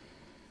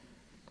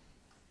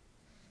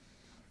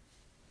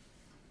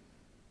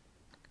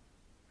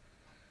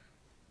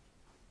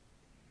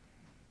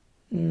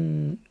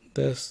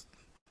 That's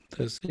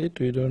it.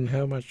 We don't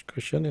have much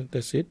question.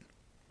 That's it.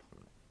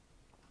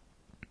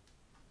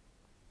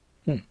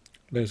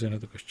 There's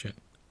another question.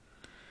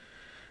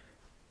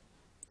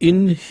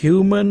 In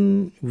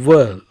human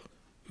world,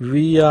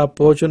 we are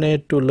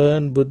fortunate to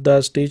learn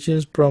Buddha's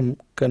teachings from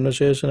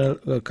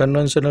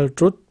conventional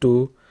truth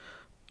to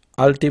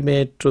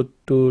ultimate truth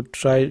to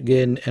try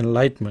gain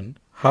enlightenment.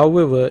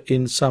 However,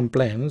 in some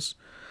planes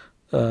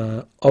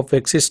of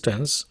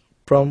existence,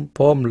 from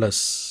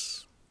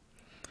formless,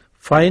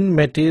 fine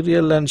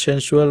material and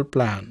sensual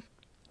plan,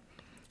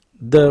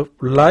 the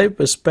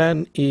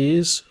lifespan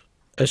is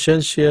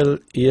essential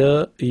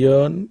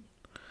yearn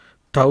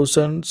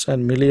thousands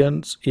and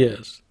millions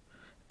years.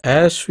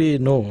 As we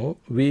know,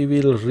 we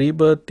will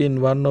rebirth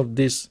in one of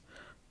these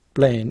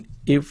plane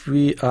if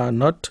we are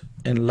not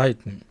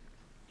enlightened.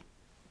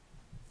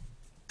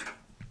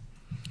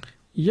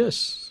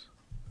 Yes,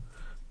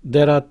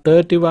 there are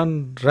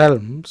 31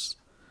 realms,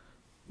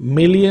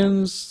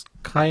 millions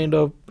kind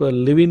of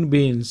living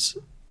beings.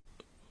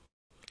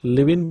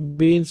 Living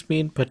beings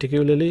mean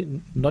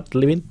particularly not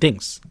living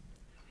things.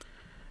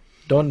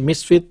 Don't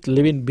mix with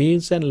living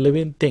beings and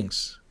living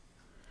things.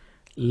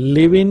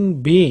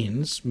 Living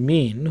beings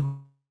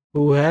mean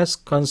who has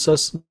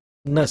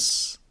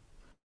consciousness.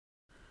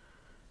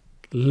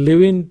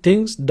 Living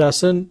things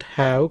doesn't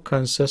have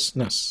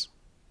consciousness.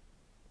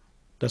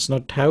 Does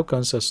not have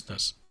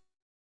consciousness.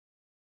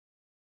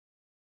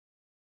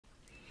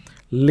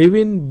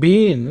 Living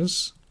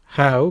beings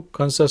have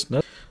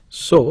consciousness.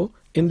 So,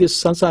 in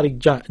this samsaric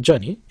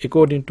journey,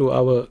 according to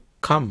our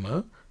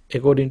karma,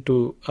 according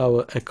to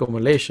our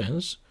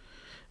accumulations,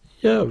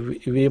 yeah,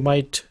 we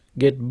might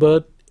get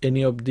birth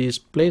any of these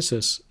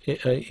places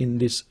in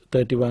these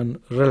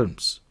 31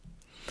 realms.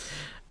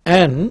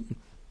 And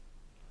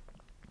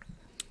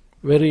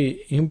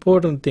very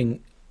important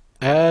thing,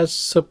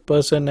 as a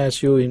person,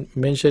 as you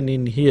mentioned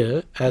in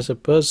here, as a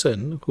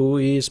person who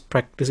is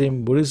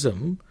practicing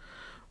Buddhism,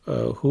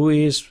 who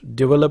is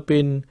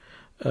developing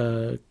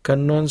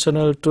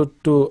conventional truth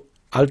to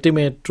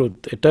ultimate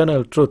truth,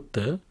 eternal truth,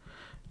 to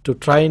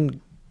trying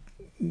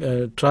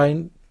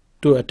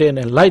to attain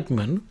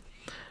enlightenment,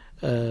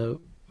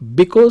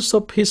 because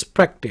of his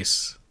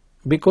practice,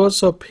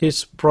 because of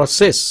his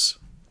process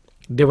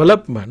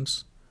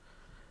developments,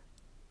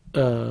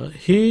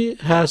 he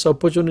has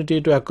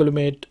opportunity to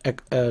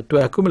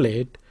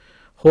accumulate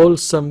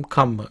wholesome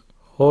karma,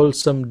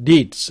 wholesome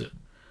deeds.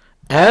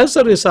 As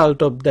a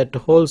result of that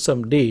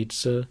wholesome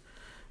deeds,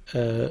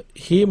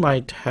 he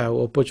might have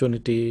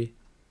opportunity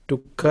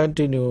to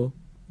continue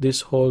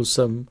these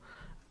wholesome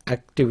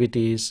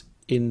activities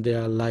in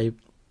their life,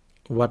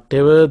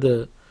 whatever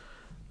the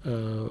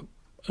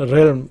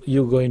realm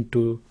you're going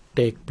to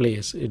take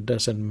place, it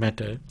doesn't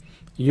matter.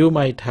 You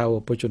might have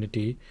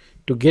opportunity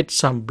to get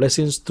some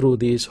blessings through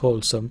these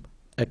wholesome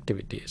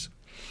activities.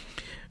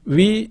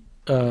 We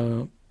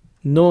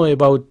know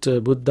about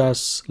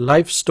Buddha's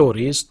life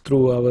stories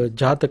through our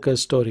Jataka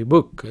story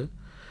book.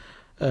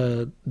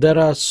 There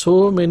are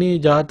so many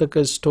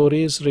Jataka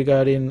stories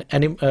regarding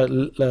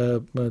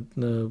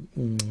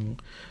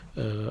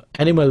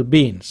animal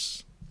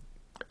beings.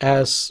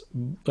 As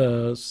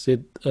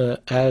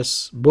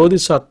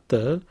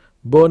Bodhisattva,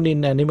 born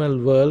in animal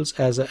worlds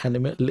as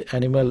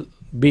animal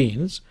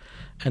beings,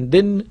 and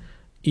then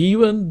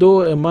even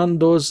though among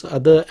those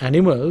other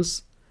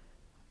animals,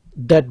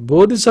 that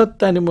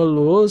Bodhisattva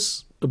animal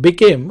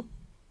became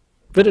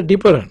very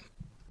different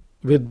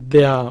with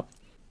their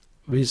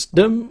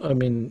wisdom. I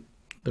mean,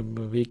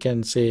 we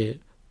can say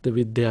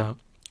with their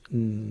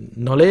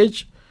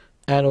knowledge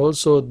and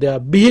also their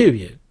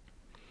behavior.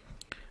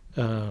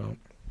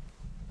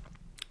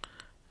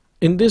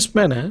 In this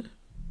manner,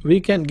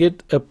 we can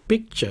get a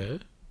picture,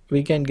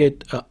 we can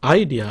get an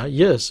idea.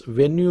 Yes,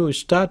 when you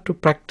start to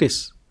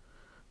practice,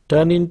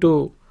 turn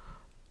into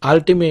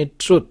ultimate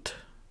truth,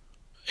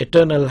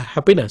 eternal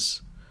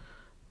happiness,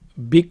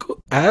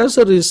 as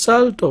a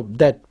result of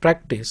that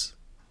practice,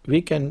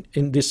 we can,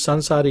 in this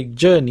samsaric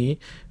journey,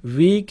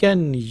 we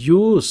can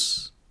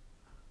use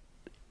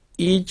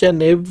each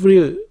and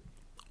every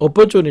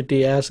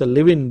opportunity as a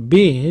living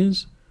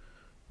beings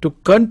to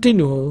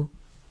continue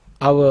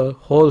our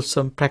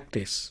wholesome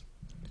practice.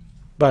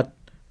 But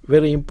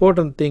very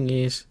important thing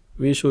is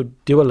we should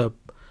develop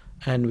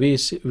and we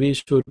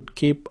should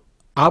keep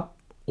up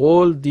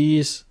all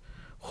these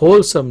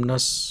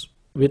wholesomeness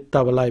with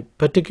our life,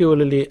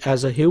 particularly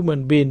as a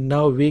human being.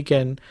 Now we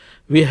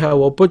have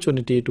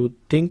opportunity to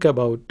think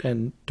about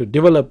and to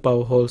develop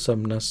our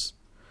wholesomeness.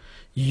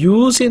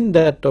 Using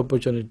that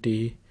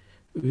opportunity,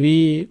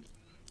 we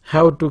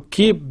have to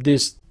keep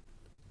these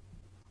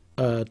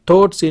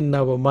thoughts in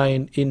our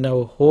mind, in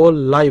our whole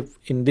life,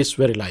 in this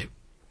very life.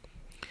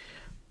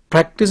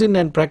 Practicing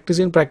and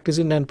practicing,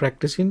 practicing and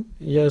practicing.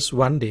 Yes,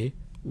 one day,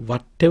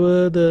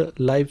 whatever the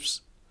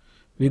lives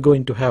we're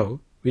going to have,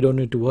 we don't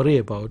need to worry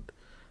about.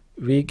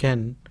 We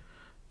can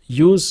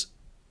use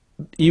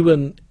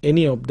even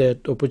any of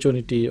that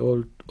opportunity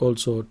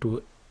also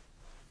to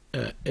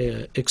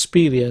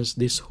experience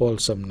this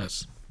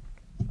wholesomeness.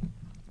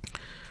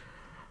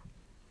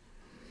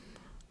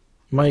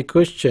 My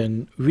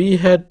question, we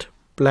had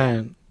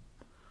planned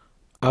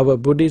our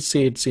Buddhist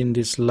seeds in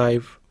this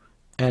life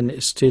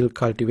and still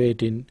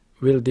cultivating.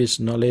 Will this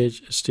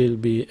knowledge still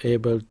be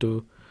able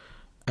to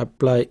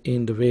apply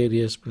in the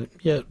various?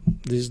 Yeah,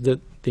 this is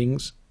the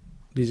things.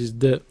 This is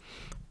the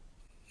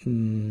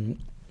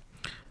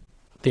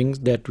things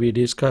that we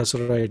discuss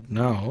right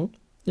now.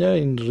 Yeah,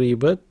 in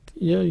rebirth.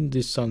 Yeah, in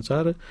this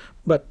samsara.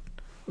 But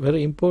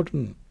very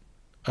important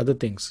other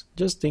things.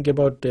 Just think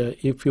about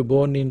if you're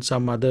born in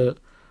some other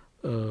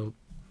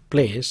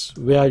place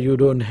where you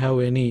don't have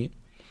any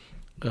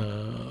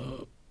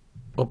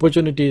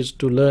opportunities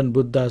to learn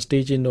Buddha's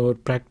teaching or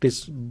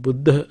practice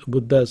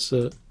Buddha's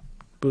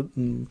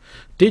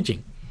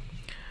teaching,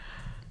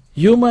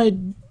 you might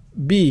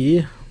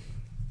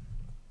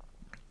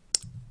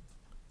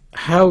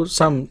have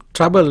some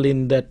trouble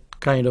in that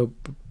kind of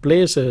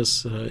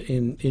places,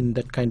 in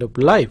that kind of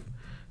life,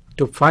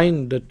 to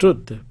find the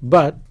truth.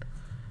 But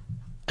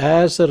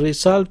as a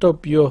result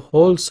of your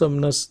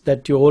wholesomeness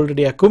that you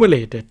already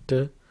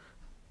accumulated,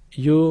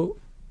 you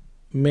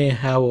may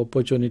have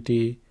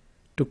opportunity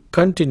to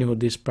continue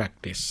this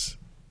practice.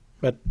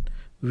 But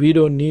we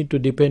don't need to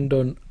depend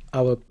on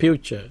our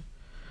future.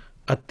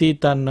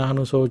 Atitan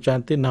nahanu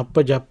sochanti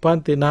nappa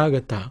jappanti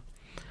nagata.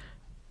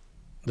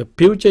 The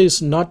future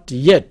is not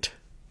yet,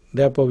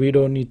 therefore we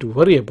don't need to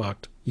worry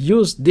about.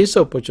 Use this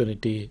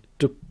opportunity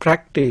to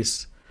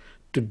practice,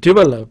 to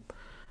develop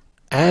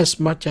as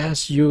much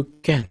as you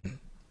can.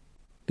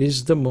 This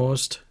is the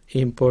most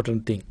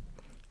important thing.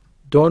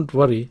 Don't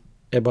worry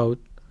about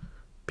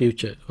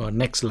future or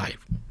next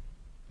life.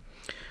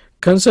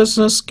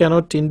 Consciousness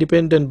cannot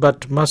independent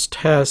but must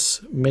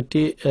has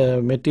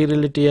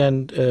materiality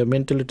and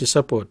mentality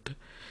support.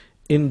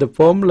 In the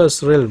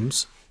formless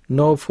realms,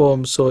 no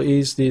form, so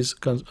is this.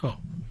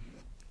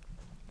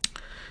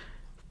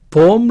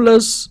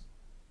 Formless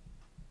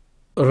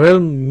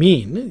realm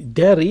mean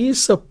there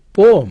is a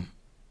form,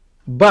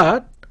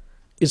 but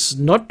it's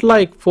not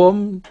like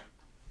form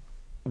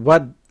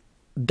what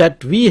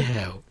that we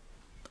have.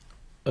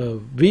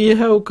 We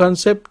have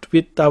concept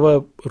with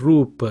our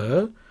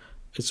rupa,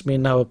 it's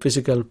mean our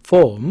physical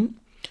form.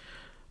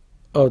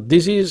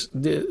 This is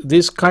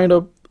this kind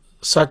of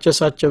such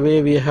a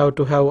way we have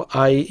to have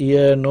eye,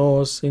 ear,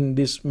 nose in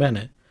this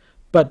manner.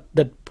 But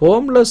that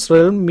formless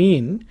realm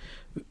mean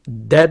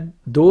that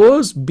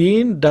those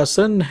being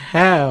doesn't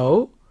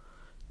have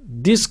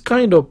this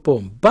kind of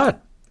form,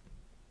 but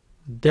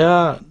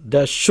there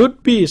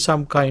should be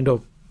some kind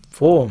of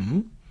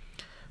form.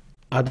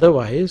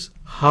 Otherwise,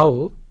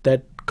 how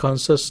that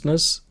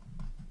consciousness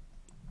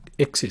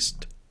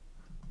exist?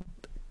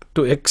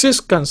 To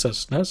exist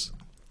consciousness,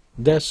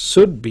 there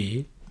should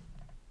be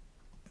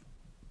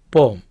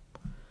form.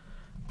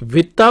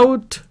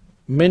 Without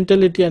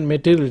mentality and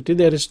materiality,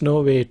 there is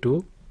no way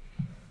to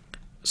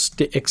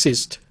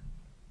exist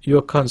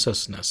your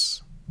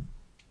consciousness.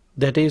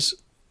 That's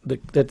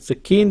the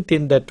keen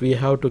thing that we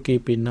have to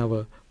keep in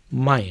our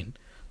mind.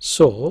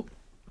 So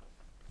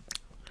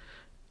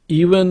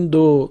even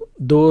though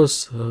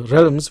those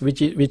realms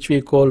which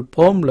we call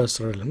formless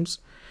realms,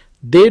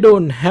 they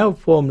don't have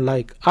form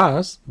like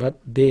us, but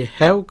they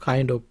have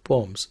kind of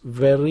forms,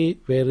 very,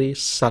 very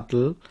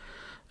subtle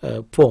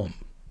form.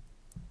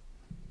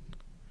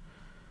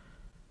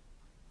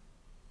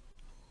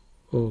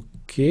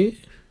 Okay,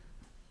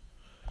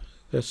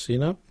 that's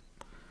enough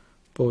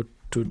for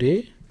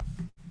today.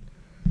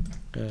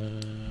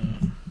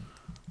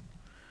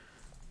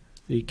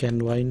 We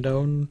can wind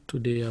down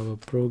today our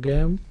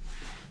program.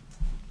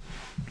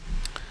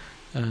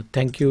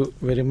 Thank you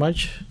very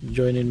much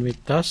joining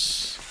with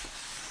us,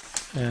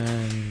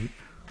 and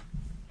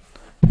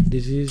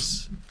this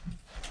is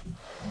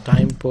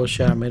time for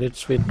share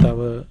merits with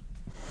our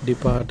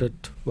departed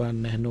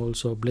one, and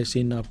also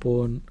blessing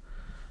upon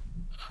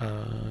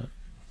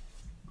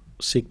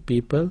sick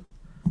people.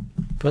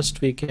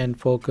 First we can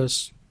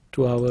focus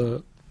to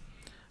our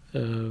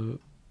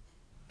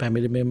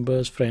family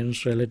members,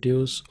 friends,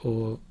 relatives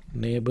or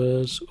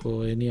neighbors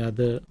or any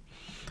other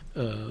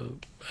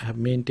have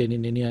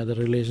maintained any other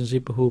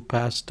relationship who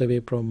passed away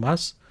from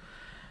us.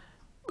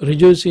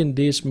 Rejoicing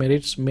these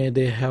merits, may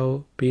they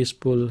have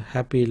peaceful,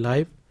 happy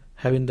life.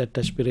 Having that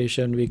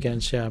aspiration, we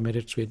can share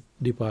merits with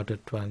departed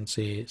ones.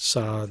 Say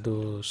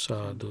sadhu,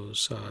 sadhu,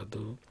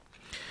 sadhu.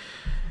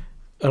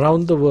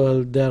 Around the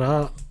world, there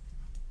are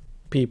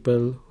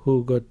people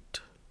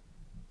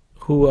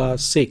who are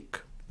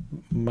sick,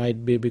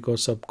 might be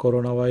because of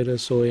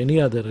coronavirus or any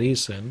other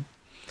reason.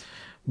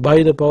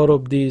 By the power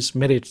of these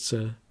merits,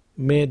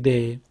 may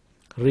they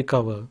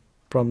recover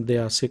from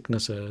their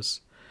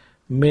sicknesses.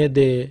 May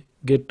they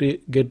get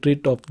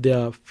rid of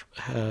their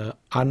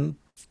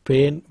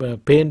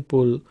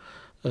painful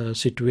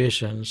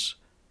situations,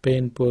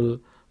 painful,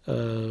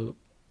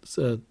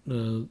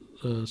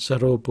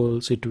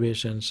 sorrowful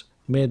situations.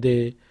 May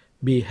they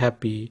be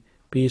happy,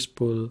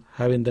 peaceful.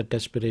 Having that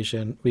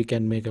aspiration, we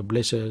can make a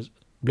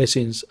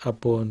blessings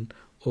upon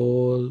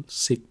all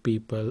sick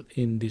people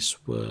in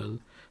this world.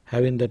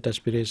 Having that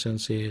aspiration,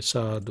 say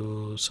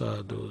sadhu,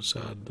 sadhu,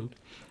 sadhu.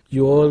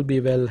 You all be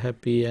well,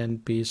 happy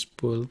and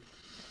peaceful.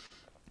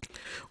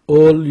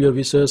 All your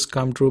wishes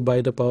come true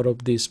by the power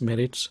of these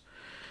merits.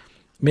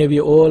 May we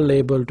all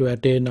able to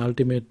attain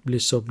ultimate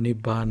bliss of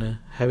Nibbana.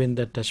 Having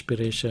that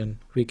aspiration,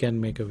 we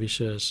can make a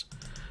wishes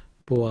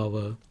for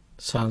our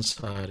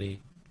sansari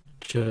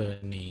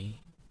journey.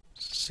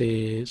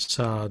 Say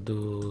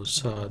sadhu,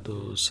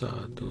 sadhu,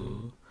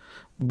 sadhu.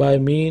 By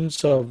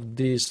means of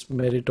these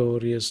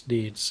meritorious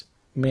deeds,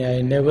 may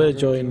I never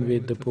join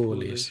with the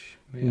foolish.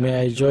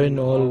 May I join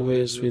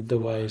always with the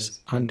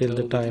wise until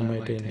the time I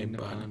attain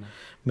Nibbana.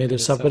 May the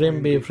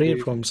suffering be free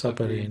from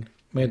suffering.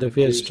 May the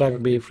fear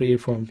struck be free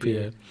from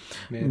fear.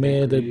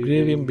 May the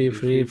grieving be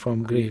free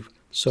from grief.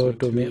 So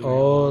too may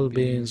all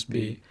beings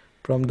be,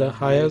 from the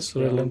highest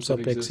realms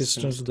of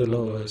existence to the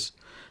lowest.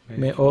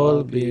 May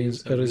all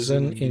beings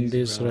arisen in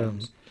this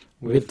realm,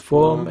 with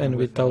form and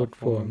without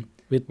form,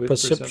 with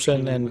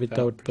perception and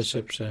without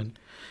perception,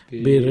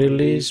 be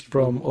released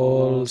from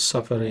all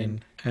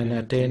suffering and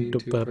attain to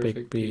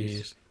perfect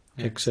peace.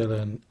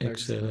 Excellent,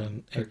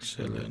 excellent,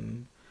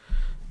 excellent.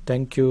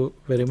 Thank you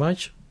very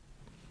much.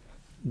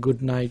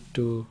 Good night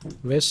to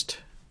West.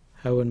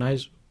 Have a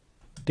nice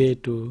day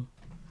to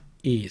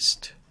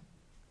East.